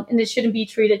as well. And it shouldn't be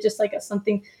treated just like as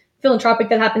something philanthropic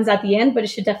that happens at the end, but it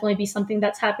should definitely be something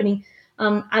that's happening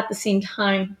at the same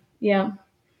time. Yeah.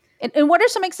 And what are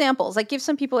some examples? Like, give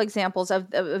some people examples of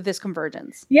this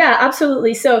convergence. Yeah,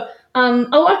 absolutely. So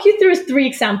I'll walk you through 3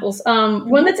 examples.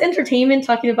 One that's entertainment,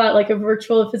 talking about like a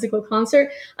virtual physical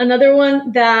concert. Another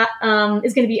one that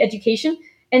is going to be education.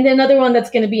 And then another one that's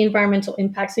going to be environmental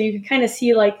impact. So you can kind of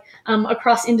see like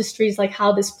across industries, like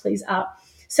how this plays out.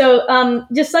 So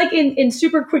just like in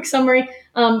super quick summary,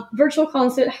 virtual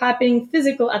concert happening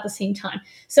physical at the same time.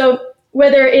 So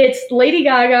whether it's Lady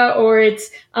Gaga or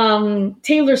it's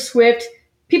Taylor Swift,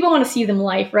 people want to see them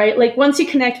live, right? Like once you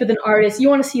connect with an artist, you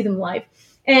want to see them live.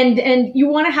 And you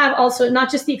want to have also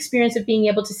not just the experience of being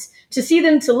able to see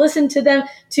them, to listen to them,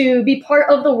 to be part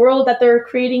of the world that they're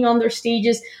creating on their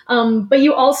stages. But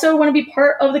you also want to be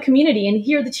part of the community and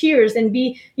hear the cheers and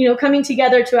be, coming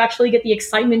together to actually get the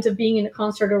excitement of being in a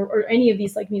concert or any of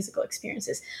these like musical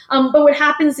experiences. But what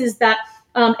happens is that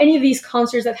any of these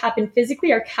concerts that happen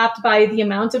physically are capped by the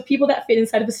amount of people that fit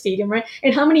inside of a stadium, right?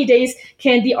 And how many days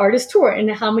can the artist tour? And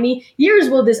how many years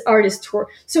will this artist tour?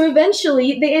 So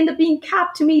eventually they end up being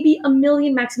capped to maybe 1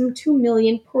 million, maximum 2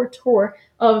 million per tour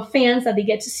of fans that they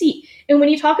get to see. And when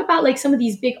you talk about like some of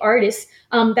these big artists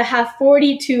that have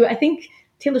 40 to, I think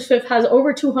Taylor Swift has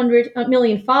over 200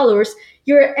 million followers,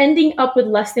 you're ending up with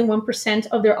less than 1%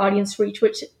 of their audience reach,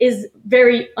 which is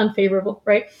very unfavorable,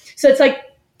 right? So it's like,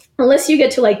 unless you get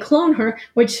to like clone her,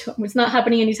 which was not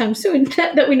happening anytime soon,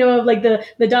 that we know of, like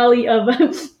the Dolly of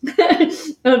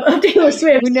Taylor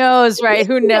Swift. Who knows, right?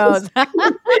 Who knows?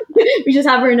 We just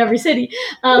have her in every city.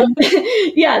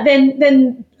 Yeah.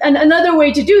 Then another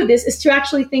way to do this is to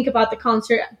actually think about the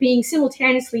concert being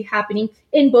simultaneously happening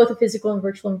in both a physical and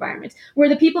virtual environment, where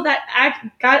the people that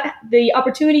got the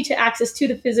opportunity to access to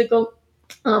the physical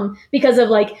because of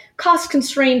like cost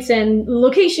constraints and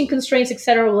location constraints,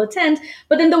 etc., will attend.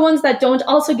 But then the ones that don't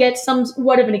also get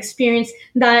somewhat of an experience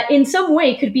that in some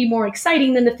way could be more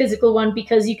exciting than the physical one,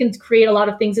 because you can create a lot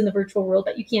of things in the virtual world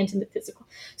that you can't in the physical.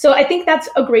 So I think that's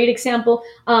a great example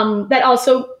that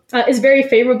also is very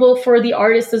favorable for the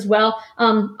artist as well.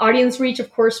 Audience reach,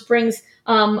 of course, brings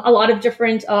a lot of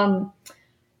different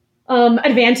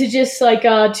advantages, like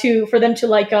for them to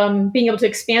like being able to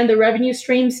expand their revenue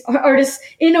streams. Artists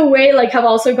in a way like have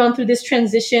also gone through this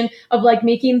transition of like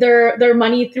making their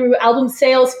money through album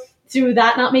sales, through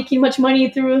that not making much money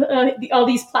through all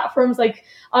these platforms like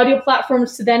audio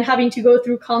platforms, to then having to go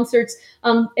through concerts,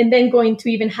 and then going to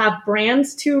even have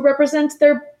brands to represent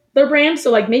their brand, so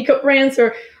like makeup brands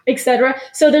or etc.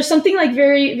 So there's something like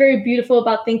very, very beautiful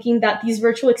about thinking that these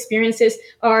virtual experiences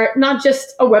are not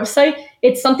just a website.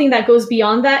 It's something that goes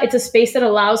beyond that. It's a space that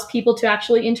allows people to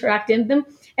actually interact in them,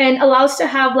 and allows to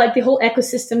have like the whole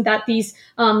ecosystem that these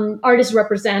artists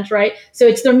represent, right? So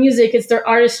it's their music, it's their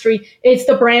artistry, it's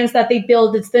the brands that they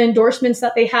build, it's the endorsements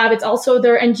that they have, it's also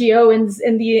their NGO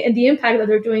and the impact that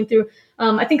they're doing through.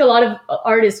 I think a lot of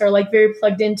artists are like very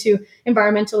plugged into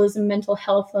environmentalism, mental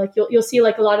health. Like you'll see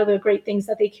like a lot of the great things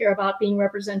that they care about being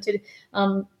represented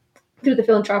through the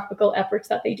philanthropical efforts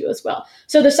that they do as well.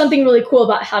 So there's something really cool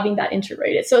about having that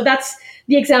integrated. So that's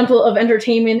the example of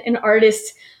entertainment and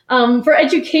artists. For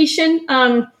education,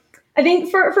 I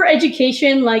think for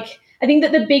education, like I think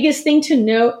that the biggest thing to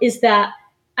note is that,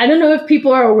 I don't know if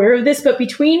people are aware of this, but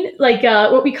between like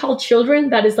what we call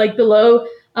children, that is like below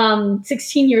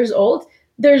 16 years old,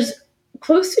 there's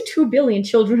close to 2 billion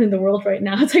children in the world right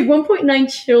now. It's like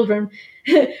 1.9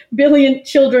 billion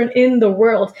children in the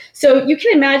world. So you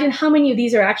can imagine how many of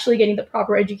these are actually getting the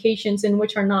proper educations and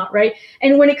which are not, right?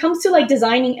 And when it comes to like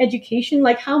designing education,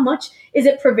 like how much is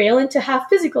it prevalent to have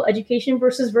physical education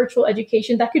versus virtual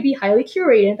education that could be highly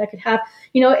curated, that could have,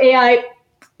 AI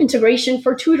integration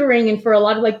for tutoring and for a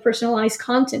lot of like personalized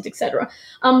content, etc.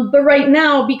 But right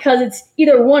now, because it's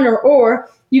either one or,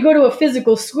 you go to a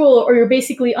physical school or you're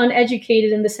basically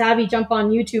uneducated and the savvy jump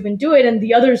on YouTube and do it and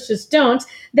the others just don't,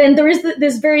 then there is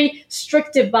this very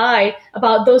strict divide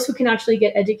about those who can actually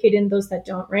get educated and those that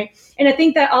don't, right? And I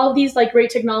think that all of these like great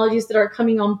technologies that are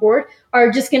coming on board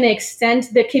are just going to extend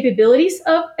the capabilities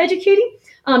of educating.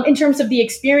 In terms of the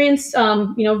experience,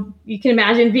 you can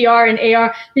imagine VR and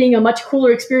AR being a much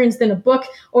cooler experience than a book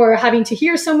or having to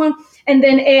hear someone. And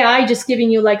then AI just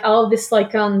giving you like all of this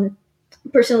like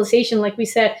personalization, like we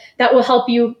said, that will help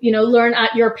you, learn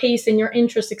at your pace and your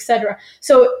interest, etc.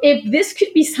 So if this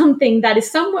could be something that is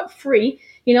somewhat free,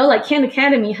 like Khan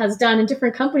Academy has done and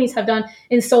different companies have done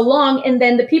in so long, and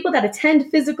then the people that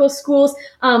attend physical schools,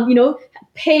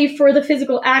 pay for the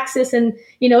physical access and,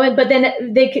 but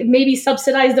then they could maybe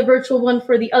subsidize the virtual one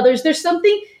for the others. There's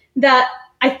something that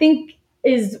I think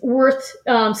is worth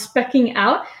specking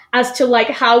out as to like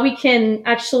how we can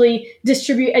actually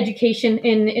distribute education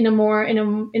in a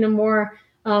more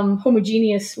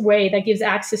homogeneous way that gives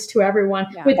access to everyone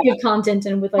with good content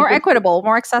and with like more equitable,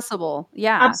 more accessible.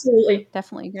 Yeah, absolutely,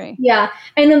 definitely agree. Yeah,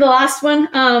 and then the last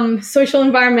one, social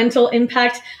environmental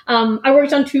impact. I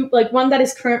worked on two, like one that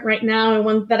is current right now and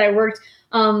one that I worked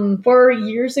 4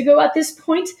 years ago at this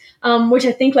point, which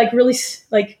I think like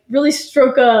really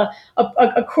stroke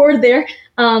a chord there.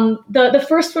 The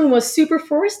first one was Super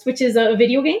Forest, which is a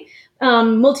video game.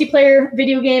 Multiplayer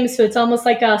video game, so it's almost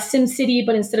like a Sim City,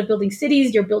 but instead of building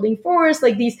cities, you're building forests,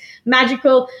 like these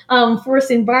magical forest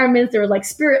environments. There were like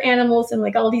spirit animals and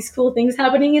like all these cool things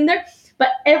happening in there. But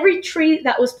every tree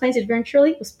that was planted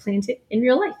virtually was planted in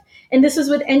real life. And this was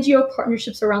with NGO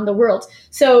partnerships around the world.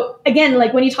 So again,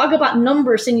 like when you talk about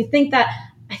numbers and you think that,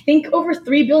 I think over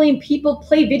 3 billion people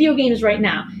play video games right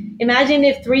now. Imagine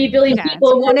if 3 billion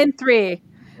people... One in three.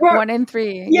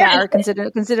 Are consider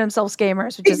themselves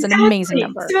gamers, which is an amazing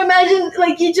number. So imagine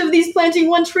like each of these planting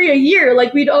one tree a year.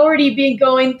 Like we'd already be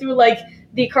going through like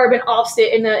the carbon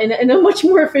offset in a much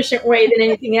more efficient way than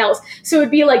anything else. So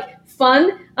it'd be like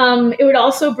fun. It would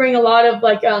also bring a lot of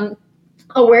like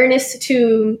awareness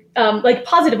to like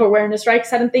positive awareness, right?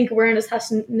 Because I don't think awareness has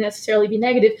to necessarily be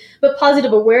negative, but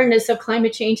positive awareness of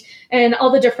climate change and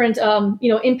all the different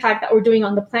impact that we're doing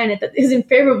on the planet that isn't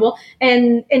favorable,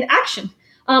 and action.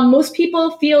 Most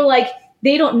people feel like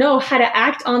they don't know how to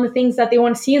act on the things that they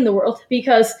want to see in the world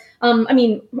because,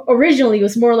 originally it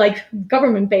was more like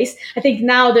government based. I think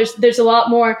now there's a lot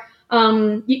more.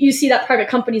 You see that private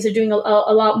companies are doing a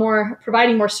lot more,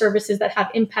 providing more services that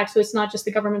have impact. So it's not just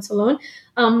the governments alone.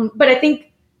 But I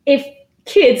think if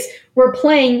kids were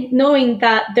playing, knowing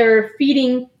that they're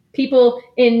feeding people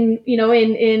in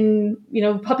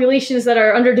populations that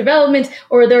are under development,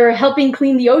 or they're helping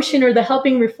clean the ocean, or they're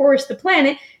helping reforest the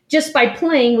planet just by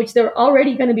playing, which they're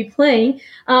already going to be playing,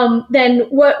 then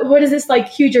what is this like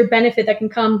huger benefit that can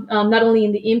come not only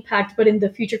in the impact but in the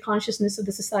future consciousness of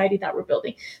the society that we're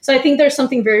building? So I think there's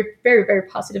something very, very, very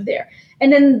positive there.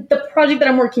 And then the project that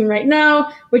I'm working right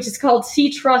now, which is called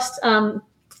Sea Trust.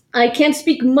 I can't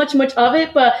speak much of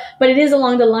it, but it is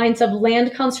along the lines of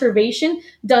land conservation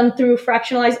done through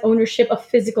fractionalized ownership of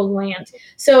physical land.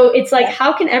 So it's like,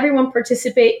 how can everyone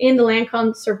participate in the land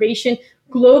conservation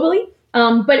globally?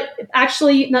 But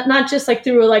actually not just like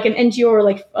through like an NGO or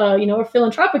like, a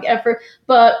philanthropic effort,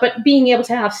 but being able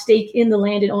to have stake in the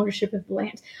land and ownership of the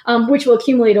land, which will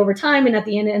accumulate over time. And at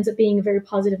the end, it ends up being a very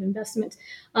positive investment.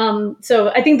 So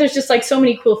I think there's just like so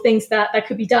many cool things that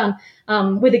could be done,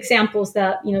 with examples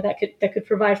that could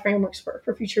provide frameworks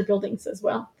for future buildings as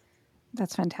well.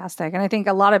 That's fantastic. And I think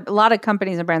a lot of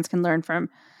companies and brands can learn from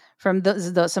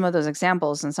some of those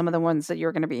examples, and some of the ones that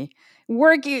you're going to be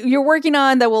working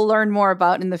on that we'll learn more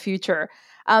about in the future.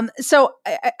 So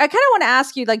I kind of want to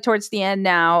ask you, like towards the end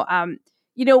now,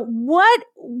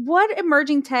 what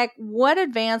emerging tech, what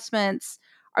advancements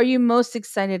are you most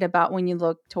excited about when you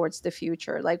look towards the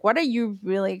future? Like, what are you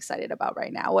really excited about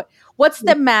right now? What's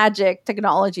the magic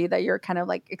technology that you're kind of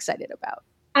like excited about?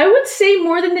 I would say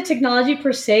more than the technology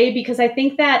per se, because I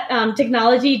think that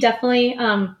technology definitely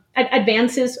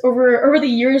advances over the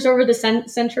years, over the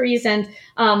centuries. And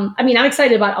I'm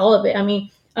excited about all of it. I mean,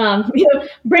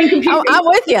 brain computer. I'm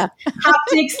with you.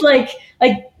 Haptics,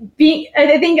 I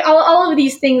think all of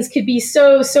these things could be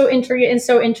so intricate and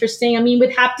so interesting. I mean,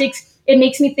 with haptics, it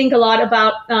makes me think a lot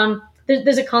about,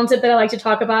 there's a concept that I like to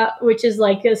talk about, which is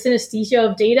like a synesthesia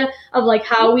of data, of like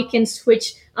how we can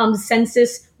switch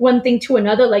senses one thing to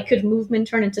another. Like, could movement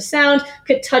turn into sound?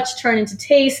 Could touch turn into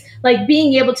taste? Like,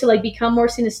 being able to like become more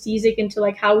synesthesic into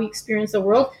like how we experience the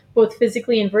world, both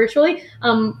physically and virtually.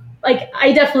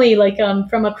 I definitely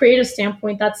from a creative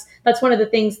standpoint, that's one of the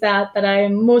things that I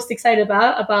am most excited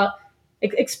about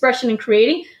expression and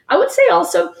creating. I would say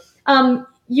also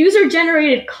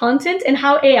user-generated content and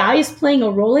how AI is playing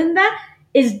a role in that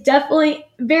is definitely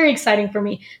very exciting for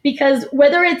me, because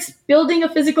whether it's building a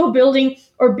physical building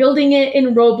or building it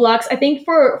in Roblox, I think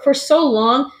for so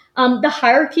long, the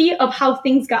hierarchy of how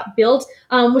things got built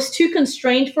was too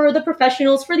constrained for the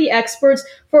professionals, for the experts,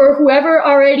 for whoever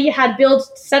already had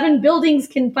built 7 buildings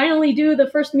can finally do the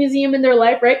first museum in their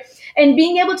life, right? And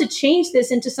being able to change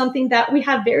this into something that we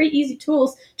have very easy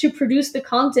tools to produce the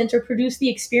content or produce the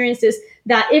experiences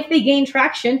that, if they gain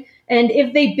traction and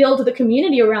if they build the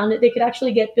community around it, they could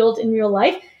actually get built in real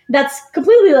life. That's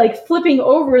completely like flipping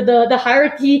over the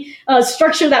hierarchy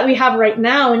structure that we have right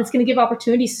now. And it's going to give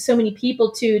opportunities to so many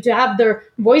people to have their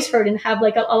voice heard and have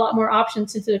like a lot more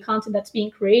options into the content that's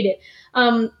being created.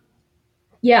 I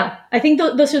think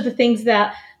those are the things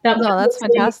that that's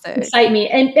fantastic. Excite me.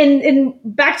 And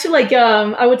back to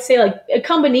I would say like a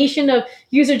combination of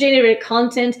user generated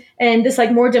content and this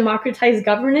like more democratized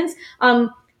governance.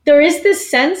 There is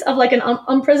this sense of like an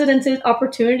unprecedented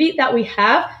opportunity that we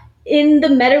have in the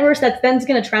metaverse that then's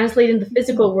going to translate in the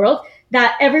physical world,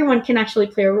 that everyone can actually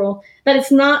play a role. That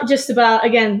it's not just about,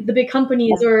 again, the big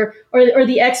companies or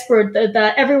the expert,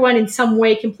 that everyone in some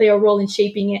way can play a role in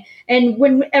shaping it. And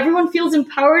when everyone feels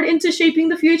empowered into shaping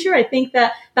the future, I think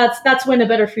that's when a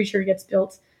better future gets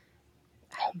built.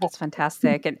 That's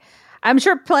fantastic. And I'm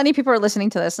sure plenty of people are listening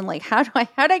to this and like, how do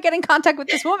I get in contact with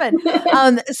this woman?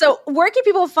 So where can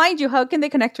people find you? How can they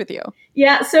connect with you?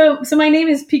 Yeah, so my name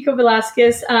is Pico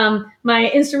Velasquez.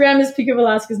 My Instagram is Pico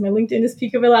Velasquez. My LinkedIn is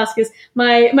Pico Velasquez.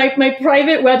 My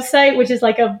private website, which is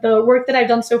like the work that I've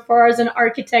done so far as an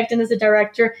architect and as a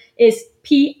director, is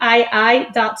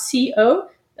pii.co.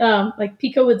 Like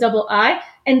Pico with double I.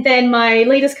 And then my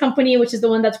latest company, which is the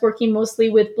one that's working mostly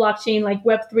with blockchain, like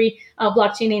Web3,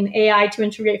 blockchain and AI to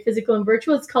integrate physical and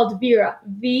virtual, it's called Vira,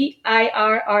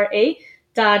 VIRRA.io.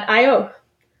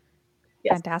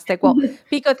 Yes. Fantastic. Well,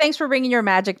 Pico, thanks for bringing your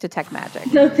magic to Tech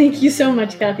Magic. No, thank you so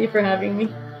much, Kathy, for having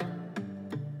me.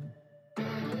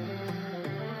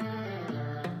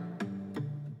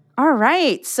 All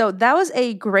right. So that was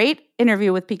a great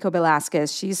interview with Pico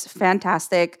Velasquez. She's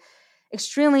fantastic.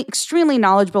 Extremely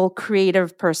knowledgeable,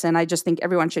 creative person. I just think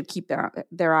everyone should keep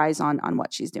their eyes on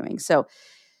what she's doing. So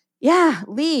yeah,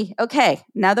 Lee, okay.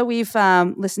 Now that we've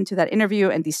listened to that interview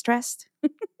and de-stressed,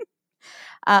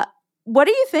 what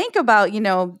do you think about,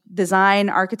 design,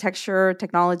 architecture,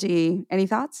 technology? Any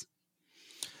thoughts?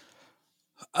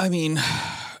 I mean,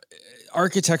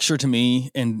 architecture to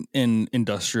me and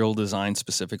industrial design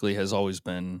specifically has always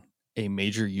been a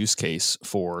major use case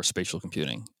for spatial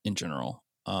computing in general.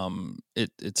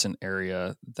 It's an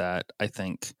area that I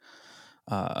think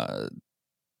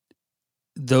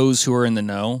those who are in the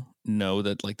know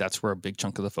that like that's where a big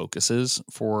chunk of the focus is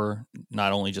for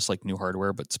not only just like new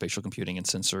hardware, but spatial computing and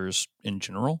sensors in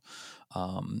general.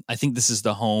 I think this is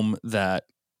the home that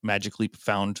Magic Leap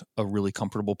found a really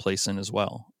comfortable place in as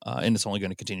well. And it's only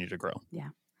going to continue to grow. Yeah,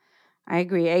 I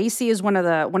agree. AEC is one of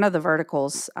the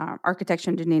verticals,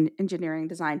 architecture, engineering,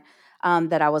 design,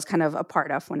 that I was kind of a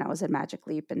part of when I was at Magic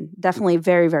Leap, and definitely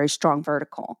very, very strong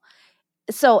vertical.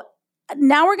 So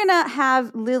now we're going to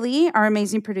have Lily, our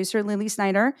amazing producer, Lily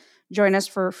Snyder, join us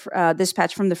for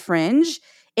Dispatch from the Fringe.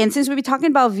 And since we'll be talking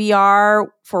about VR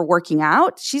for working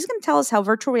out, she's going to tell us how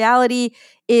virtual reality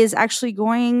is actually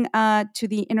going to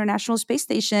the International Space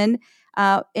Station,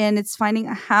 and it's finding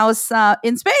a house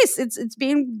in space. It's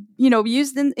being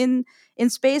used in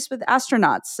space with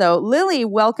astronauts. So Lily,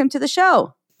 welcome to the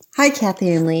show. Hi,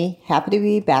 Kathy and Lee. Happy to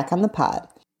be back on the pod.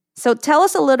 So tell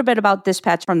us a little bit about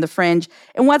Dispatch from the Fringe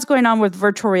and what's going on with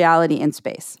virtual reality in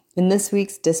space. In this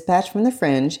week's Dispatch from the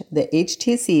Fringe, the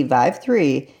HTC Vive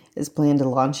 3 is planned to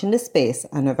launch into space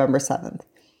on November 7th.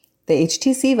 The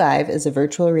HTC Vive is a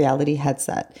virtual reality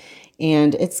headset,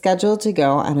 and it's scheduled to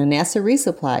go on a NASA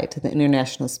resupply to the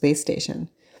International Space Station.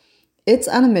 It's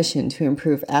on a mission to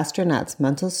improve astronauts'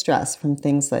 mental stress from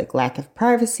things like lack of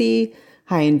privacy,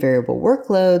 high and variable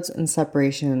workloads, and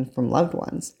separation from loved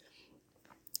ones.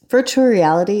 Virtual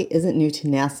reality isn't new to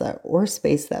NASA or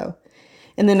space, though.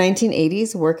 In the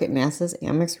 1980s, work at NASA's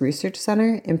Amex Research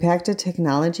Center impacted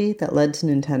technology that led to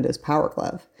Nintendo's Power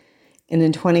Glove. And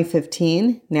in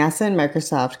 2015, NASA and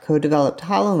Microsoft co-developed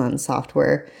HoloLens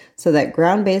software so that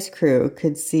ground-based crew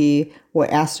could see what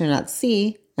astronauts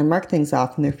see and mark things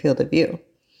off in their field of view.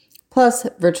 Plus,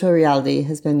 virtual reality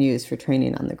has been used for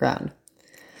training on the ground.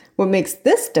 What makes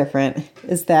this different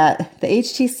is that the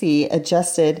HTC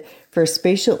adjusted for a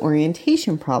spatial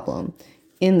orientation problem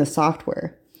in the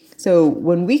software. So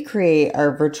when we create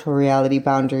our virtual reality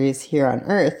boundaries here on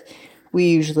Earth, we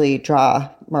usually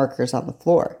draw markers on the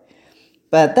floor.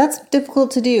 But that's difficult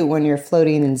to do when you're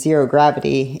floating in zero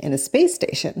gravity in a space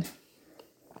station.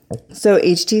 So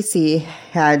HTC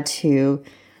had to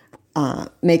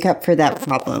make up for that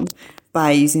problem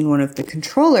by using one of the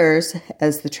controllers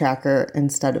as the tracker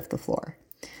instead of the floor.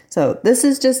 So this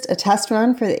is just a test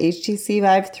run for the HTC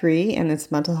Vive 3 and its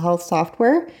mental health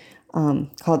software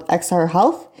called XR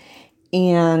Health.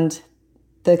 And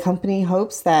the company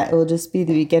hopes that it will just be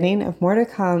the beginning of more to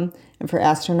come and for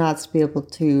astronauts to be able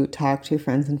to talk to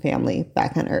friends and family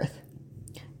back on Earth.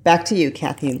 Back to you,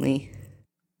 Kathy and Lee.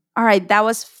 All right, that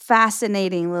was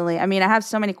fascinating, Lily. I mean, I have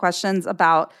so many questions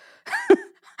about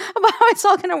about how it's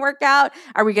all going to work out.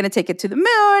 Are we going to take it to the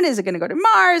moon? Is it going to go to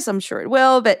Mars? I'm sure it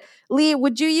will. But Lee,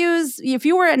 would you use, if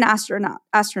you were an astronaut,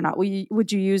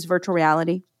 would you use virtual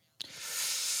reality?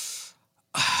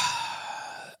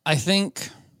 I think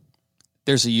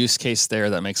there's a use case there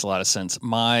that makes a lot of sense.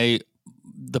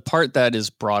 The part that is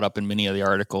brought up in many of the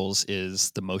articles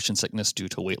is the motion sickness due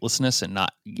to weightlessness and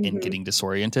getting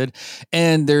disoriented.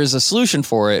 And there's a solution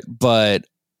for it, but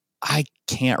I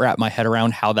can't wrap my head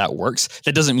around how that works.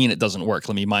 That doesn't mean it doesn't work.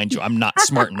 Let me mind you, I'm not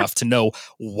smart enough to know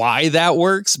why that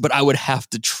works, but I would have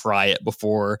to try it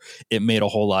before it made a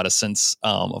whole lot of sense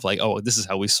of like, oh, this is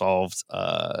how we solved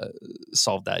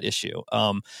that issue.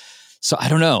 So I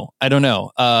don't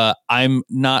know. I'm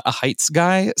not a heights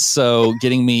guy, so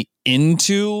getting me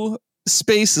into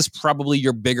space is probably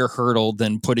your bigger hurdle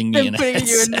than putting me in a headset.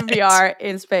 You in VR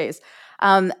in space.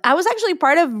 I was actually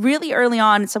part of really early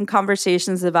on some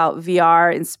conversations about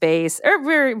VR in space, or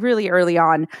really early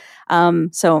on.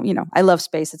 So I love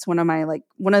space. It's one of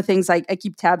the things I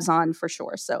keep tabs on for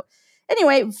sure. So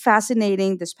anyway,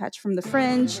 fascinating Dispatch from the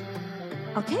Fringe.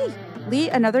 Okay, Lee,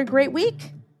 another great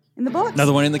week in the books.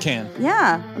 Another one in the can.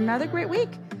 Yeah, another great week.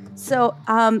 So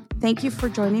thank you for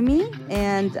joining me.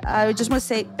 And I just want to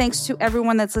say thanks to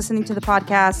everyone that's listening to the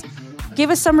podcast. Give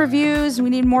us some reviews. We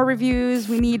need more reviews.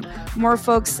 We need more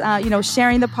folks,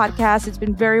 sharing the podcast. It's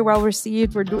been very well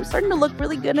received. We're starting to look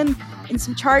really good in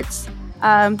some charts.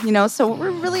 So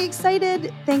we're really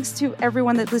excited. Thanks to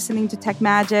everyone that's listening to Tech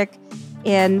Magic.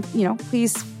 And,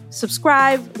 please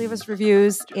subscribe, leave us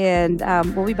reviews, and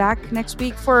we'll be back next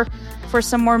week for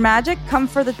some more magic. Come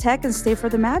for the tech and stay for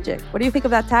the magic. What do you think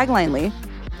of that tagline, Lee?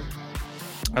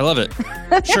 I love it.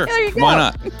 Sure. There you go. Why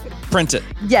not? Print it.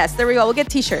 Yes, there we go. We'll get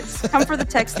t-shirts. Come for the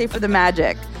tech, stay for the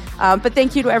magic. But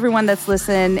thank you to everyone that's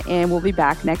listened, and we'll be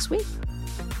back next week.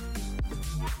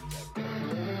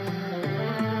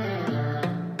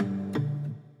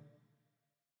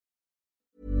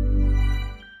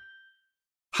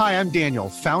 Hi, I'm Daniel,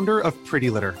 founder of Pretty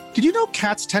Litter. Did you know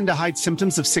cats tend to hide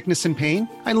symptoms of sickness and pain?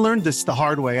 I learned this the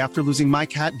hard way after losing my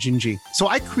cat, Gingy. So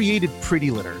I created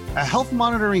Pretty Litter, a health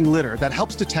monitoring litter that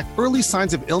helps detect early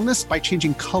signs of illness by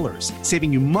changing colors,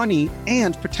 saving you money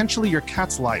and potentially your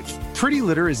cat's life. Pretty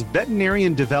Litter is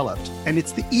veterinarian developed, and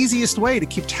it's the easiest way to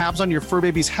keep tabs on your fur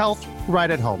baby's health right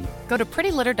at home. Go to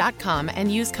prettylitter.com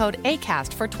and use code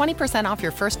ACAST for 20% off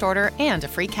your first order and a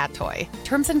free cat toy.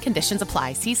 Terms and conditions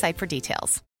apply. See site for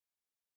details.